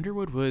think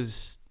Underwood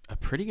was a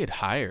pretty good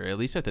hire, at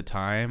least at the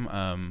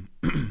time.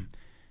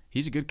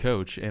 He's a good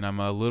coach, and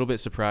I'm a little bit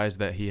surprised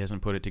that he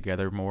hasn't put it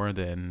together more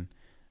than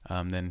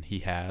he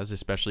has,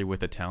 especially with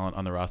the talent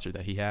on the roster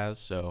that he has.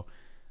 So,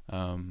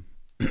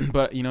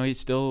 but he's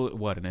still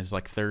in his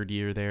third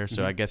year there,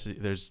 so I guess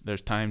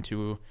there's time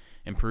to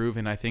improve,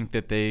 and I think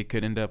that they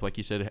could end up, like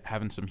you said,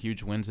 having some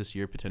huge wins this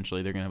year.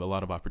 Potentially, they're going to have a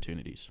lot of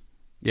opportunities.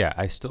 Yeah,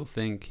 I still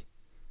think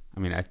I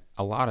mean,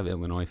 a lot of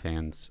Illinois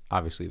fans,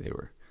 obviously they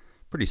were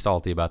pretty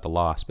salty about the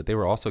loss, but they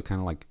were also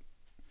kind of like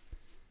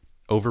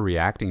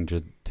overreacting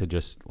to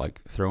just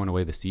like throwing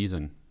away the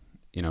season,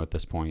 at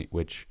this point,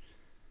 which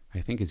I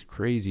think is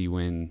crazy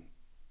when,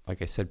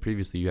 like I said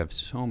previously, you have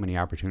so many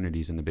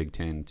opportunities in the Big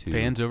Ten to...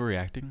 Fans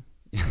overreacting?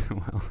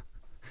 Well,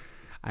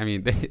 I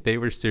mean, they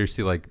were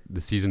seriously like,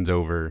 the season's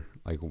over,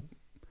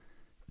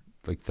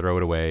 like throw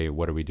it away.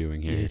 What are we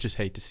doing here? Yeah, you just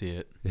hate to see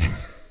it.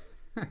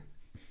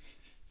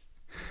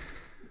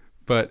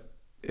 But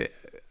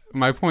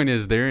my point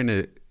is,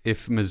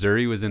 if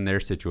Missouri was in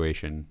their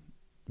situation,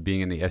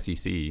 being in the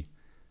SEC,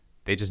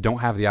 they just don't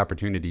have the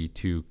opportunity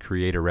to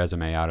create a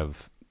resume out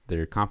of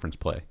their conference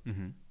play.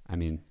 Mm-hmm. I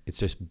mean,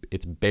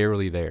 it's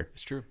barely there.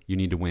 It's true. You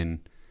need to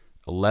win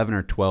 11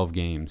 or 12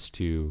 games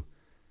to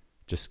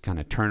just kind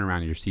of turn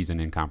around your season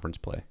in conference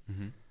play.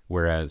 Mm-hmm.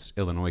 Whereas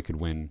Illinois could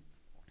win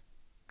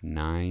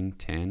 9,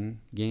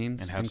 10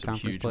 games and have in some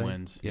conference huge play.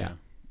 wins. Yeah.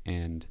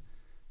 And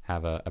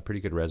have a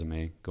pretty good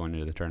resume going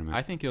into the tournament.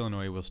 I think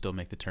Illinois will still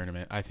make the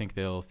tournament. I think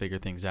they'll figure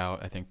things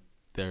out. I think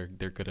they're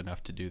good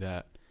enough to do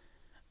that.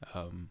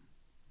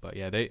 But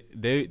yeah,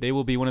 they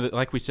will be one of the,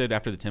 like we said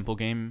after the Temple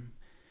game,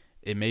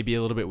 it may be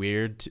a little bit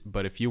weird,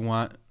 but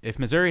if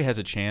Missouri has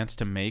a chance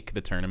to make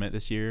the tournament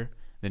this year,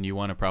 then you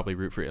want to probably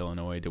root for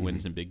Illinois to win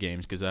some big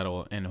games, because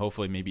and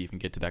hopefully maybe even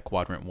get to that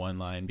quadrant 1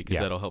 line, because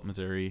that'll help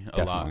Missouri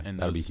a lot in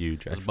that'll be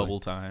huge, those bubble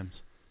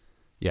times.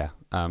 Yeah,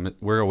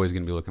 we're always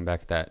going to be looking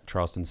back at that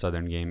Charleston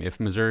Southern game. If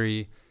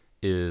Missouri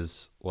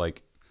is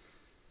like,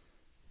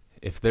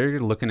 if they're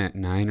looking at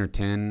 9 or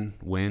 10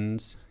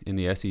 wins in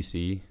the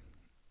SEC,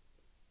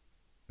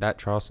 that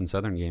Charleston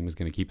Southern game is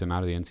going to keep them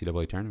out of the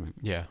NCAA tournament.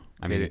 Yeah,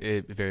 I mean,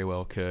 it very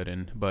well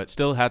could, but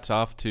still, hats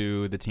off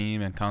to the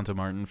team and Conzo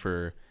Martin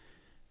for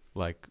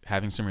like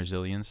having some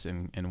resilience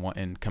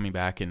and coming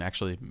back and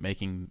actually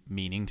making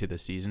meaning to the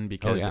season.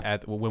 Because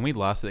when we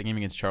lost that game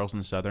against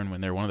Charleston Southern,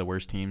 when they're one of the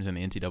worst teams in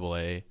the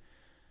NCAA,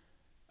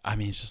 I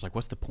mean, it's just like,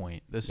 what's the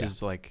point? This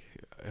is like,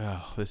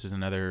 this is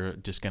another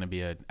just going to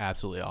be an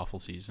absolutely awful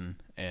season,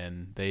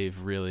 and they've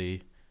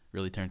really,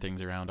 really turned things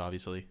around.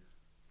 Obviously,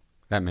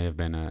 that may have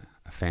been a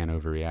fan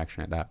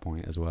overreaction at that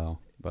point as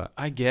well. But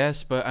I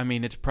guess, but I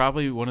mean, it's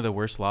probably one of the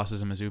worst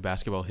losses in Mizzou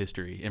basketball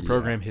history, in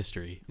program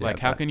history. Like,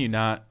 how can you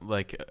not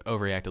like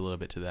overreact a little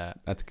bit to that?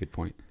 That's a good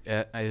point.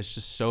 It's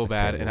just so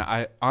bad. Terrible. And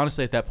I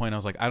honestly, at that point, I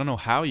was like, I don't know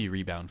how you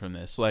rebound from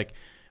this. Like,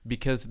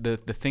 because the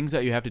things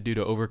that you have to do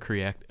to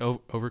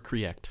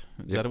overcorrect,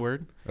 is that a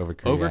word?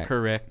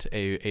 Overcorrect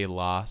a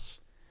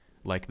loss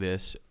like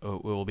this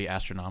will be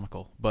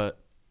astronomical. But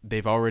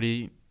they've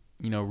already,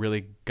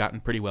 really gotten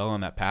pretty well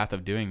on that path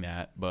of doing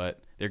that.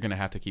 But they're going to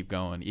have to keep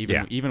going.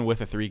 Even with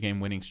a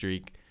 3-game winning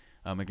streak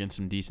against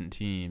some decent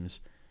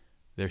teams,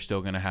 they're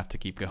still going to have to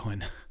keep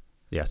going.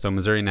 Yeah, so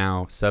Missouri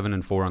now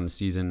 7-4 on the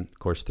season. Of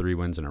course, 3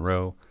 wins in a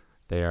row.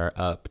 They are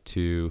up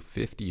to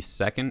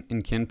 52nd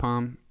in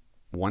KenPom,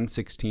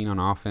 116 on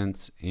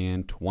offense,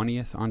 and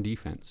 20th on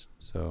defense.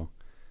 So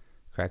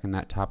cracking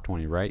that top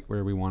 20 right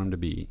where we want them to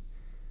be.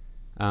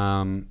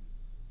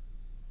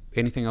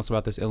 Anything else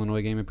about this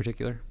Illinois game in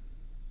particular?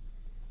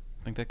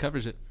 I think that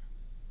covers it.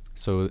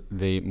 So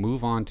they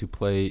move on to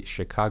play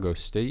Chicago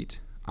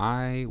State.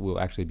 I will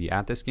actually be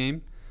at this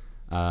game.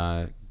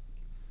 I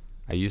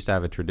used to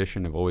have a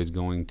tradition of always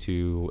going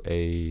to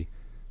a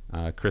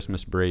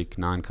Christmas break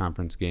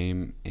non-conference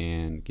game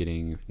and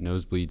getting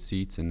nosebleed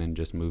seats and then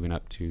just moving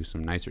up to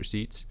some nicer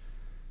seats.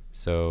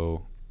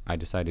 So I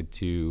decided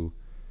to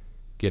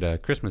get a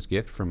Christmas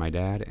gift for my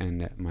dad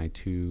and my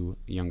 2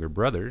 younger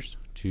brothers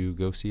to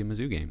go see a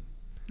Mizzou game.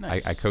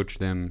 Nice. I coached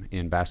them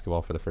in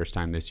basketball for the first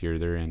time this year.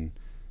 They're in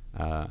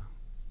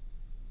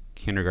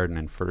kindergarten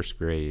and first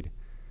grade.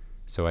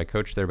 So I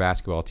coached their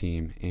basketball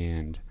team,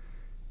 and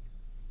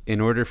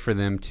in order for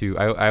them to,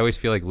 I always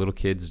feel like little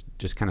kids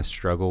just kind of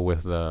struggle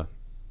with the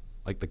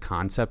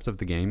concepts of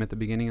the game at the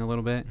beginning a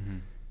little bit,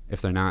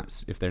 if they're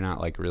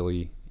not like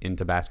really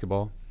into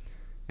basketball.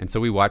 And so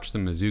we watched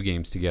some Mizzou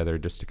games together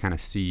just to kind of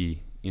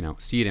see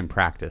it in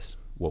practice,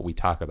 what we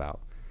talk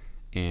about.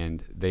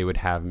 And they would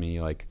have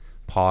me like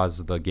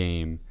pause the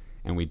game,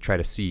 and we'd try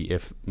to see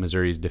if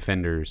Missouri's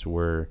defenders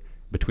were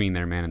between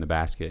their man and the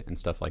basket and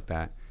stuff like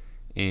that.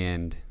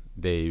 And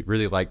they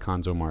really like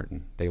Conzo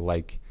Martin.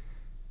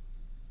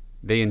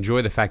 They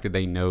enjoy the fact that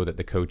they know that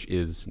the coach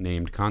is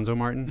named Conzo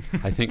Martin,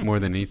 I think, more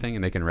than anything,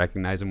 and they can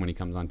recognize him when he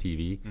comes on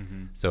TV.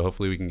 So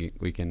hopefully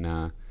we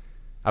can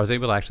I was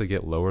able to actually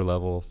get lower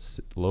level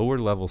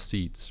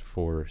seats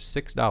for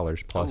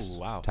 $6 plus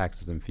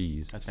taxes and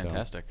fees. That's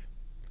fantastic.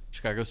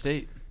 Chicago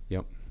State.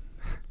 Yep.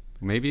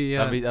 Maybe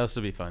that'll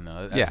still be fun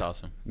though. That's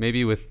awesome.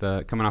 Maybe with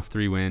coming off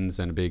 3 wins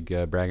and a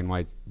big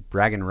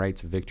bragging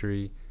rights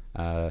victory,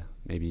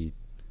 maybe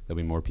there'll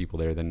be more people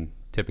there than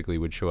typically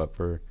would show up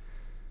for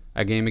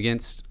a game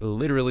against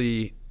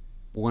literally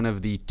one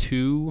of the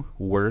 2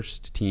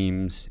 worst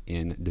teams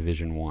in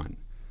Division I.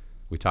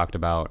 We talked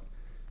about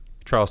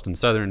Charleston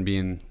Southern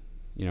being,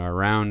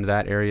 around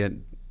that area.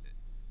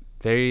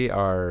 They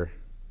are,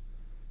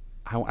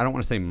 I don't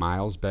want to say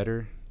miles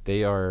better.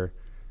 They are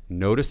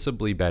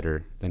noticeably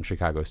better than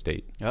Chicago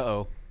State.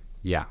 Uh-oh.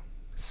 Yeah.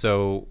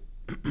 So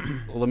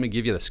let me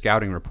give you the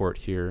scouting report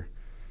here.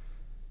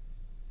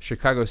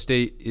 Chicago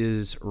State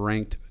is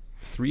ranked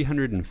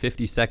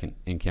 352nd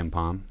in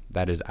KenPom.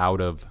 That is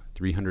out of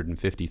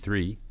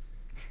 353.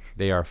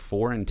 They are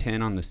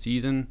 4-10 on the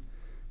season.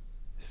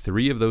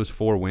 3 of those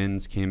 4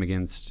 wins came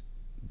against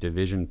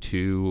Division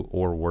II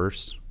or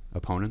worse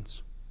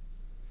opponents.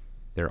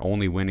 Their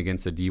only win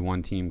against a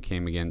D1 team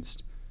came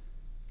against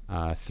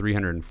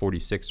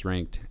 346th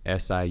ranked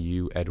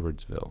SIU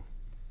Edwardsville.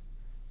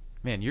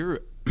 Man, you're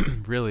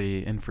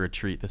really in for a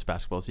treat this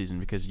basketball season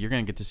because you're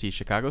going to get to see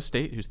Chicago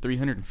State, who's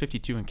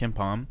 352 in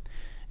KenPom,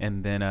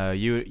 and then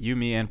you,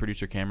 me, and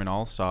producer Cameron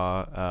all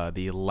saw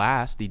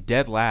the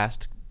dead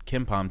last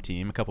KenPom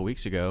team a couple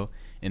weeks ago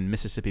in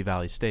Mississippi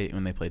Valley State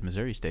when they played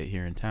Missouri State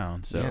here in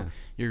town. So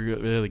you're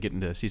really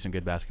getting to see some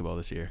good basketball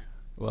this year.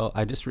 Well,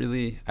 I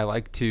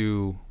like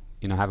to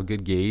have a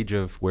good gauge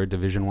of where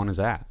Division I is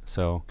at.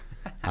 So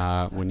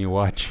when you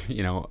watch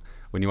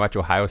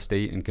Ohio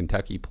State and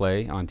Kentucky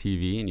play on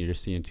TV, and you're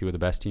just seeing 2 of the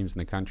best teams in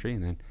the country,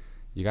 and then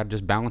you got to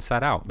just balance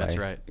that out. That's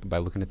right. By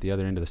looking at the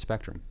other end of the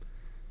spectrum.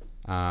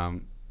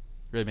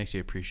 Really makes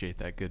you appreciate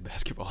that good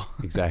basketball.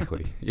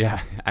 Exactly.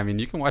 Yeah. I mean,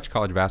 you can watch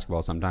college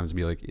basketball sometimes and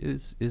be like,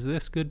 is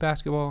this good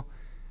basketball?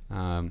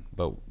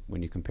 But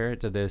when you compare it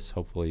to this,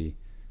 hopefully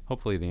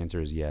the answer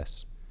is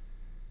yes.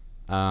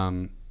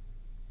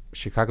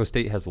 Chicago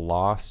State has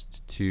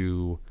lost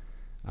to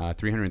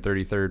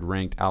 333rd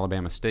ranked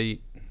Alabama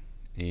State,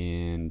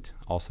 and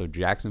also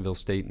Jacksonville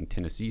State and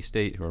Tennessee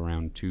State, who are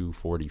around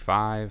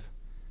 245.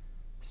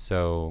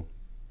 So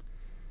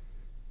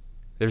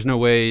there's no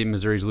way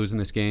Missouri's losing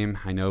this game.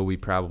 I know we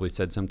probably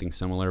said something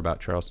similar about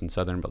Charleston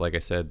Southern, but like I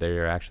said, they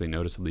are actually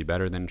noticeably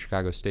better than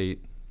Chicago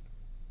State.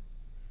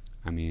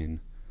 I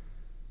mean,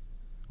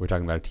 we're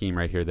talking about a team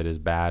right here that is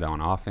bad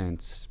on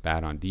offense,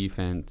 bad on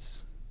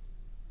defense,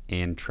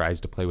 and tries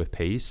to play with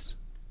pace.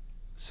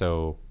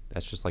 So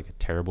that's just like a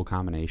terrible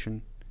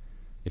combination.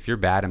 If you're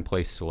bad and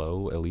play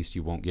slow, at least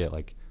you won't get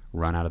like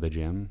run out of the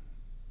gym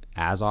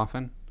as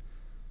often.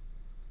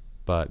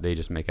 But they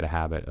just make it a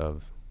habit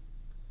of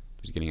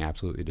just getting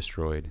absolutely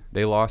destroyed.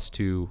 They lost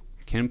to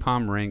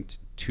KenPom ranked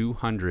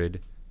 200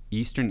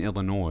 Eastern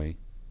Illinois,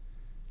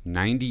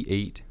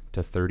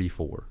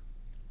 98-34.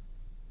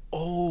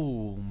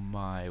 Oh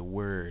my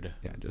word!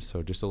 Yeah, just a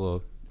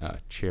little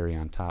cherry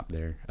on top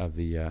there of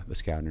the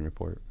scouting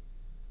report.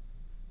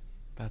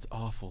 That's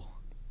awful.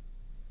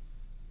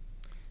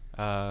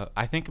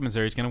 I think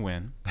Missouri's going to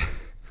win.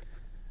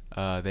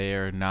 They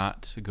are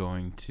not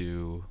going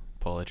to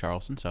pull a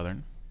Charleston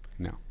Southern.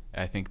 No.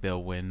 I think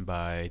they'll win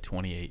by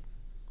 28.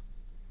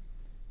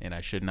 And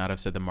I should not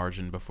have said the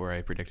margin before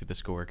I predicted the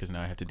score because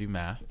now I have to do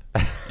math.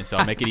 And so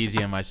I'll make it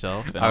easy on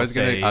myself. And I was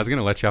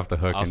gonna let you off the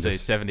hook. I'll say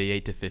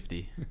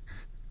 78-50.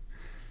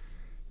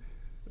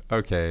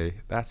 Okay,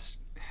 that's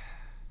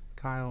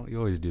Kyle. You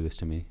always do this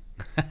to me,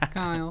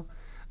 Kyle.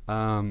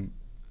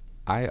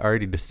 I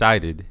already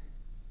decided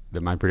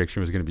that my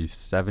prediction was going to be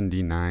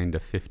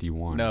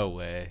 79-51. No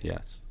way.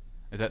 Yes.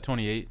 Is that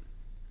 28?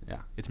 Yeah.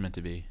 It's meant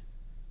to be.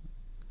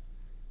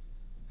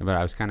 But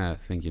I was kind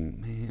of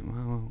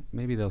thinking,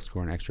 maybe they'll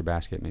score an extra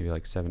basket, maybe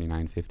like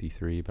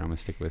 79-53, but I'm going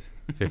to stick with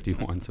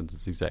 51 since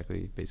it's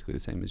basically the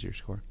same as your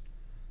score.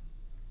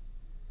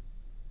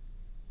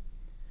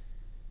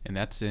 And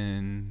that's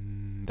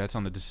on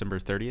the December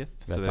 30th?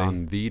 That's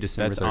on the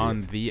December 30th. That's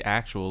on the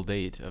actual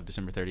date of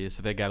December 30th.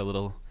 So they got a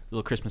little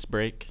Christmas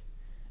break,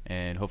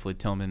 and hopefully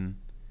Tillman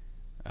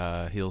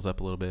heals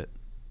up a little bit.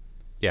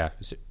 Yeah,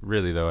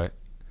 really though,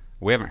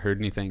 we haven't heard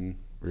anything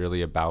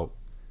really about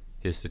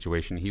his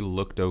situation. He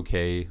looked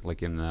okay, like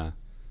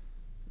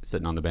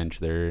sitting on the bench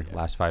there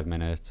last 5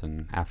 minutes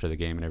and after the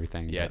game and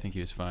everything. Yeah, I think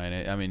he was fine.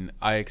 I mean,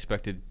 I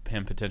expected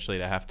him potentially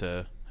to have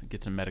to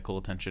get some medical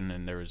attention,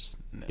 and he was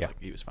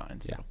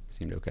fine. So. Yeah, he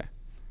seemed okay.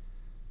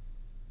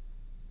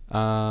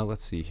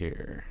 Let's see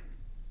here.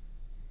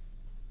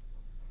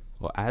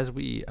 Well, as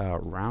we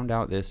round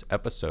out this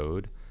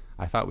episode,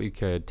 I thought we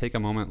could take a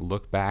moment,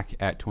 look back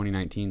at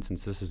 2019,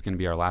 since this is going to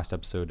be our last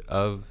episode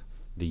of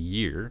the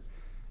year,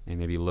 and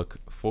maybe look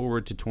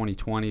forward to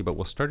 2020. But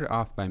we'll start it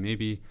off by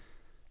maybe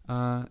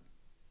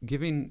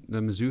giving the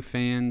Mizzou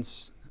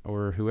fans,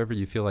 or whoever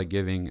you feel like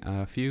giving,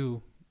 a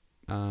few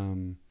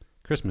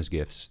Christmas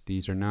gifts.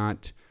 These are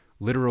not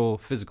literal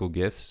physical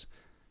gifts.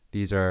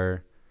 These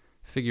are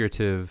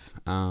figurative,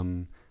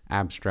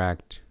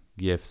 abstract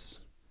gifts.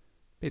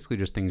 Basically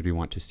just things we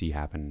want to see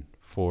happen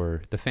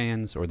for the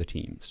fans or the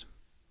teams.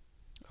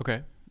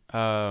 Okay.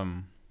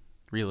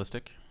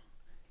 Realistic?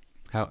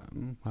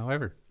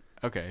 However.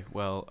 Okay.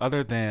 Well,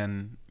 other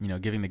than,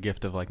 giving the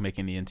gift of like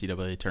making the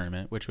NCAA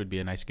tournament, which would be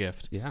a nice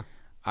gift. Yeah.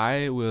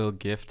 I will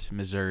gift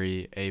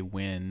Missouri a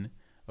win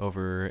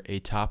over a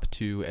top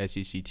 2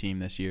 SEC team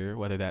this year,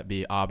 whether that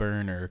be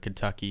Auburn or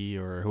Kentucky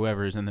or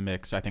whoever is in the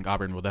mix. I think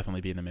Auburn will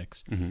definitely be in the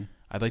mix. Mm-hmm.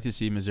 I'd like to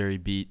see Missouri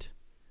beat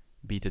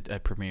a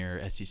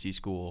premier SEC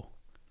school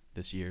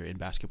this year in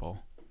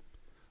basketball.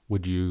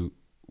 Would you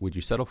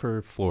settle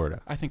for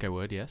Florida? I think I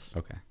would, yes.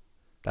 Okay.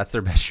 That's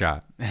their best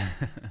shot.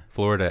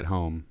 Florida at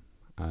home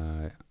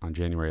on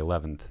January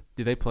 11th.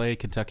 Do they play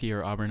Kentucky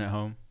or Auburn at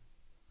home?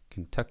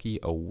 Kentucky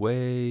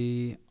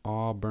away,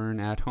 Auburn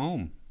at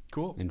home.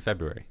 Cool. In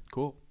February.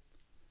 Cool.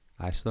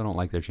 I still don't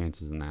like their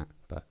chances in that,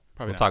 but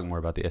Probably we'll talk more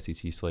about the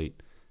SEC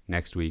slate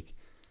next week.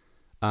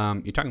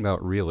 You're talking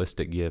about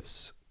realistic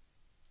gifts.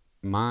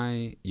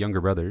 My younger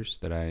brothers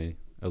that I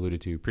alluded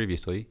to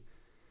previously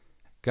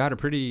got a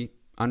pretty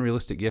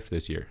unrealistic gift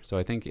this year. So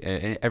I think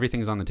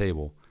everything's on the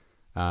table.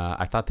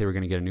 I thought they were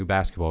going to get a new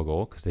basketball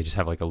goal because they just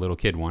have like a little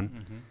kid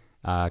one.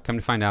 Mm-hmm. Come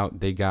to find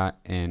out, they got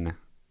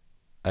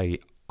a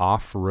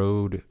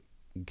off-road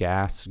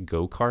gas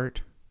go-kart.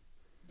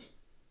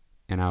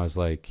 And I was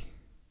like,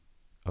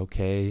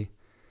 okay.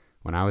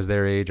 When I was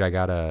their age, I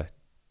got a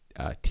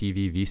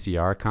TV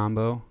VCR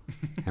combo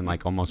and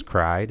like almost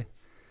cried.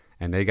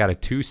 And they got a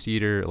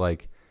 2-seater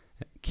like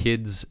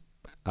kids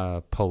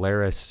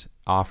Polaris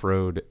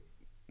off-road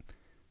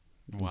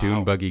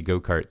dune buggy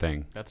go-kart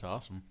thing. That's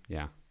awesome.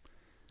 Yeah.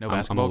 No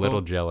basketball I'm a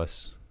little goal?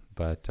 jealous,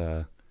 but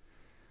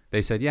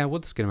they said, yeah, we'll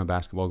just get him a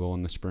basketball goal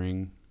in the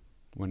spring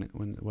when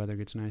the weather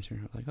gets nicer.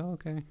 I was like, oh,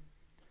 okay.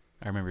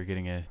 I remember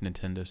getting a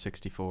Nintendo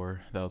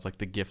 64. That was like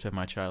the gift of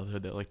my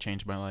childhood that like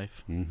changed my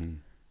life. Mm-hmm.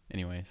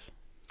 Anyways.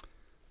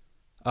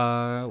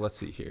 Let's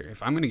see here.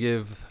 If I'm going to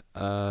give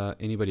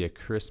anybody a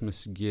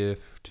Christmas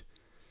gift,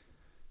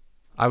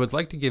 I would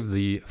like to give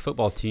the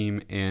football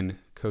team and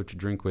Coach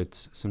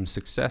Drinkwitz some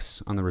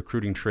success on the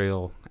recruiting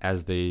trail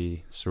as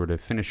they sort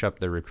of finish up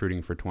their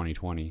recruiting for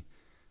 2020.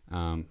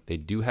 They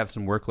do have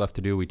some work left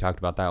to do. We talked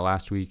about that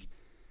last week.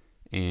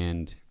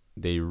 And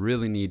they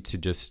really need to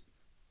just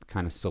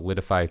kind of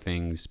solidify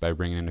things by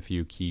bringing in a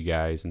few key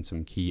guys in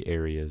some key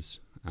areas.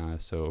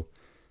 So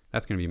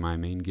that's going to be my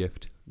main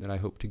gift that I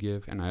hope to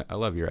give. And I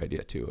love your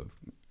idea, too, of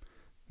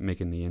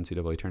making the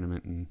NCAA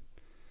tournament and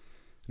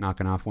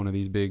knocking off one of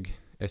these big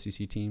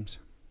SEC teams.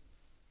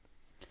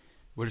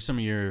 What are some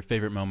of your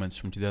favorite moments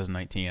from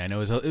 2019? I know it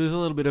was a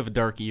little bit of a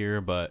dark year,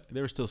 but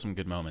there were still some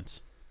good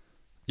moments.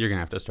 You're going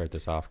to have to start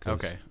this off.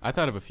 Okay. I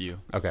thought of a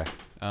few. Okay.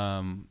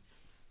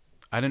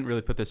 I didn't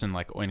really put this in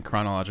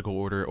chronological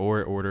order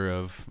or order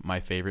of my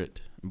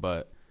favorite,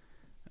 but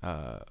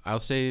I'll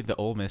say the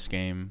Ole Miss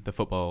game, the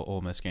football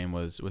Ole Miss game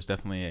was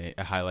definitely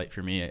a highlight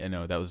for me. I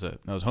know that was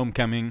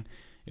homecoming.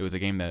 It was a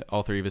game that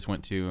all three of us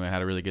went to and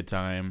had a really good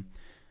time.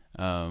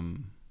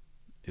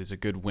 It was a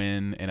good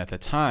win, and at the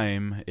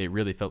time, it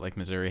really felt like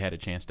Missouri had a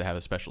chance to have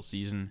a special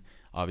season.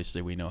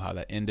 Obviously, we know how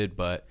that ended,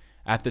 but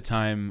at the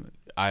time,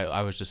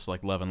 I was just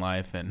like loving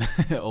life, and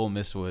Ole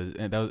Miss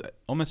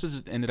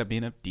ended up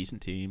being a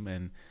decent team,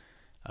 and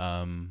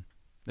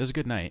it was a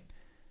good night.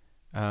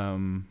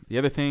 The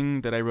other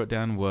thing that I wrote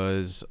down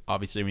was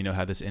obviously we know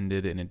how this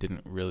ended, and it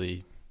didn't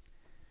really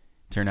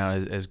turn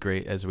out as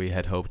great as we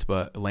had hoped,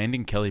 but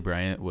landing Kelly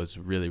Bryant was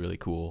really, really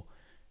cool,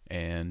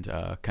 and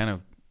kind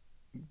of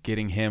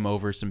getting him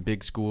over some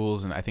big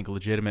schools, and I think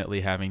legitimately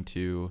having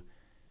to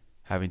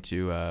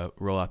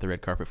roll out the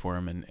red carpet for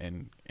him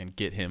and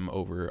get him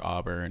over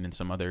Auburn and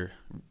some other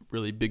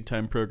really big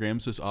time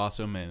programs was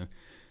awesome, and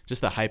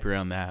just the hype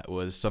around that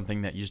was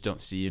something that you just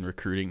don't see in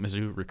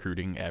Mizzou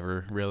recruiting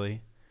ever,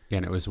 really. Yeah,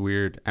 and it was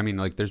weird. I mean,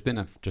 like there's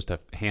been just a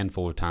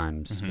handful of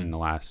times in the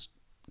last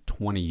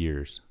 20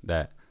 years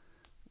that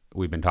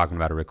we've been talking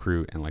about a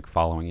recruit and like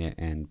following it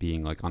and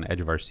being like on the edge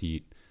of our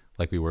seat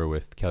like we were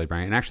with Kelly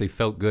Bryant, and actually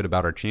felt good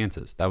about our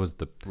chances. That was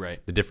the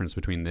difference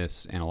between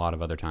this and a lot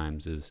of other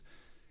times is,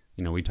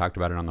 you know, we talked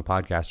about it on the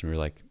podcast and we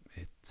were like,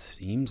 it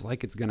seems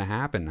like it's going to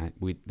happen.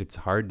 It's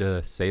hard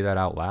to say that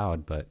out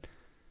loud, but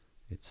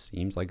it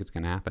seems like it's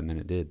going to happen. And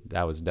it did.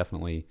 That was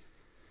definitely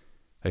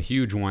a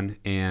huge one.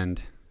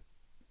 And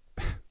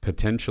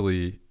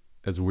potentially,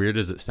 as weird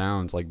as it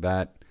sounds, like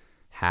that,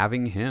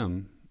 having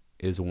him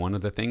is one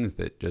of the things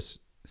that just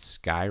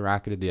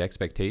skyrocketed the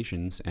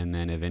expectations and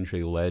then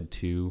eventually led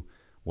to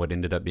what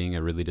ended up being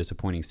a really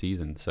disappointing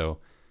season. So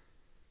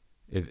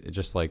it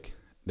just like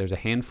there's a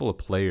handful of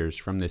players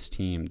from this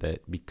team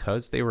that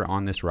because they were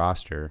on this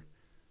roster,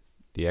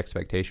 the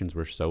expectations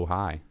were so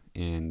high,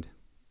 and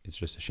it's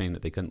just a shame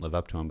that they couldn't live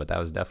up to them. But that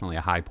was definitely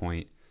a high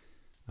point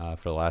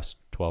for the last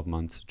 12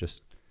 months,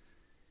 just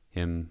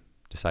him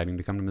deciding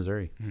to come to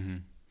Missouri. Mm-hmm.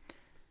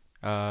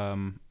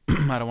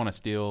 I don't want to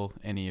steal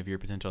any of your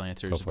potential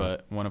answers,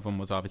 but one of them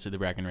was obviously the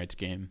bragging rights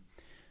game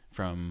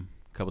from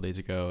a couple days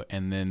ago.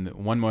 And then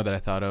one more that I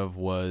thought of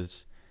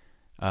was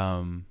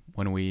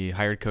when we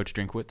hired Coach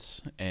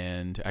Drinkwitz,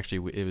 and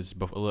actually it was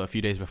a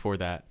few days before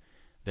that,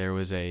 there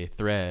was a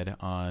thread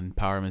on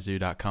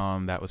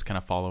powermizzou.com that was kind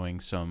of following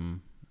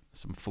some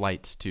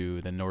flights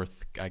to the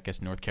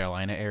North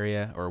Carolina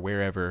area or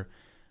wherever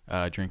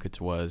Drinkwitz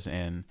was,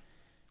 and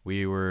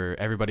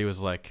everybody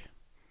was like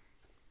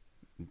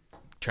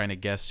trying to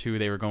guess who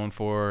they were going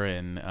for,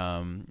 and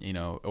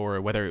or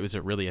whether it was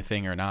really a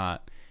thing or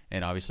not.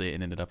 And obviously it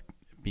ended up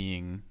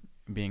being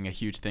a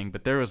huge thing,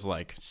 but there was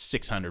like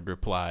 600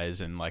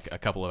 replies in like a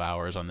couple of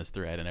hours on this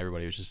thread, and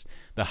everybody was just,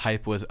 the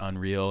hype was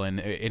unreal,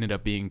 and it ended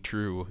up being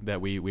true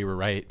that we were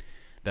right.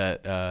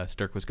 that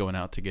Stirk was going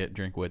out to get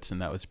Drinkwitz,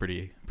 and that was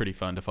pretty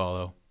fun to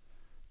follow.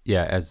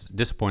 Yeah, as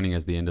disappointing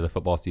as the end of the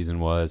football season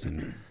was,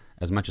 and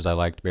as much as I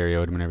liked Barry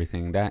Odom and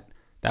everything, that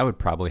would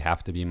probably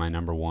have to be my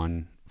number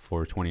one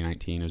for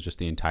 2019. It was just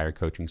the entire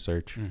coaching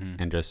search,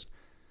 and just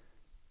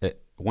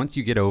once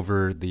you get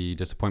over the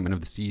disappointment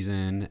of the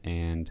season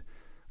and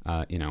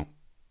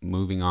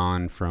moving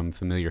on from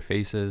familiar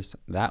faces,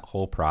 that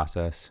whole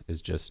process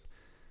is just,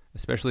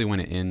 especially when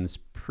it ends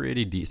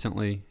pretty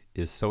decently,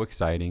 is so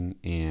exciting.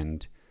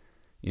 And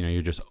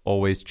you're just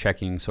always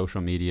checking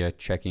social media,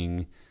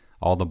 checking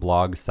all the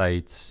blog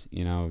sites,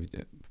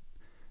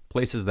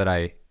 places that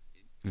I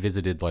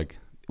visited, like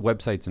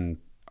websites and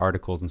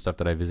articles and stuff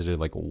that I visited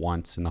like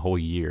once in the whole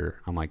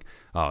year. I'm like,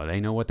 oh, they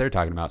know what they're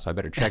talking about, so I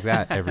better check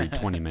that every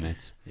 20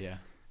 minutes. Yeah.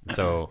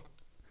 So,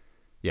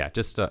 yeah,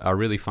 just a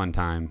really fun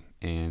time.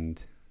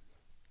 And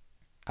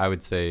I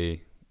would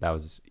say that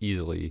was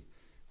easily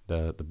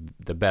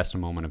the best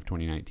moment of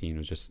 2019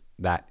 was just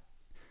that.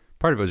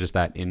 Part of it was just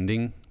that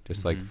ending,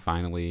 just like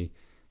finally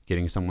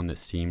getting someone that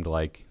seemed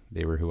like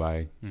they were who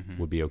I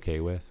would be okay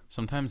with.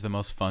 Sometimes the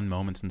most fun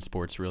moments in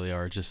sports really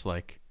are just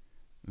like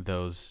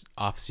those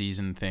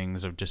off-season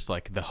things of just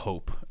like the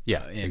hope,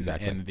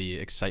 exactly, and the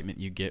excitement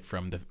you get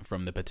from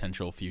the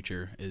potential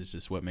future is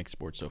just what makes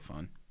sports so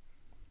fun.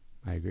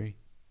 I agree.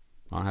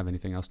 I don't have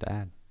anything else to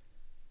add.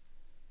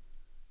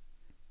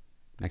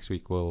 Next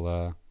week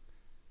we'll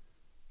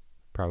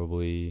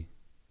probably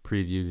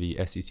preview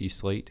the SEC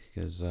slate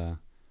because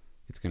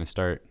it's going to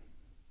start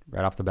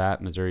right off the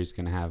bat. Missouri's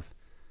going to have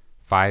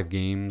 5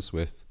 games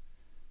with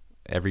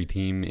every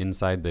team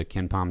inside the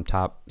KenPom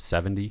top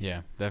 70.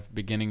 Yeah, the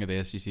beginning of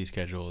the SEC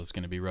schedule is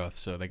going to be rough,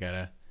 so they got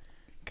to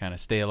kind of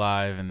stay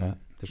alive. And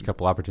there's a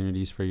couple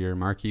opportunities for your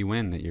marquee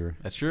win that you're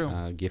that's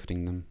true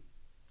gifting them.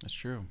 That's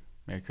true.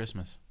 Merry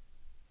Christmas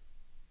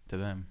to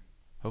them,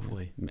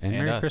 hopefully. And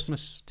Merry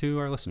Christmas to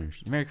our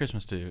listeners. Merry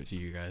Christmas to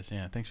you guys.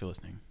 Yeah, thanks for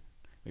listening.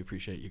 We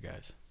appreciate you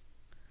guys.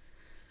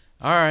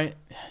 All right.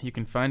 You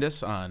can find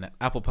us on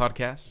Apple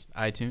Podcasts,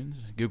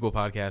 iTunes, Google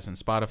Podcasts, and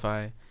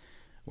Spotify.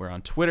 We're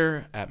on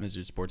Twitter at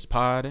Mizzou Sports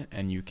Pod,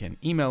 and you can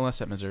email us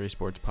at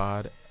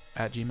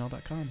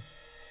MissouriSportsPod@gmail.com.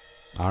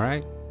 All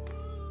right.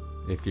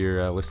 If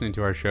you're listening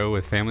to our show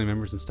with family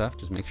members and stuff,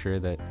 just make sure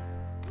that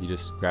you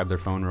just grab their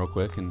phone real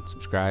quick and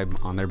subscribe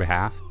on their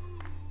behalf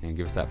and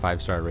give us that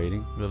 5-star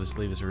rating. Leave us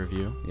a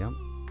review. Yep.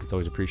 It's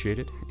always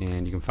appreciated.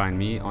 And you can find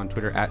me on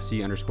Twitter at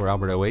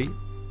C_Albert08.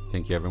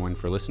 Thank you, everyone,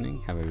 for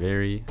listening. Have a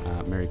very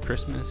Merry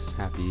Christmas,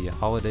 Happy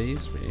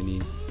Holidays for any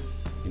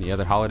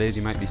other holidays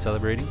you might be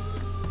celebrating,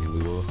 and we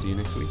will see you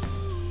next week.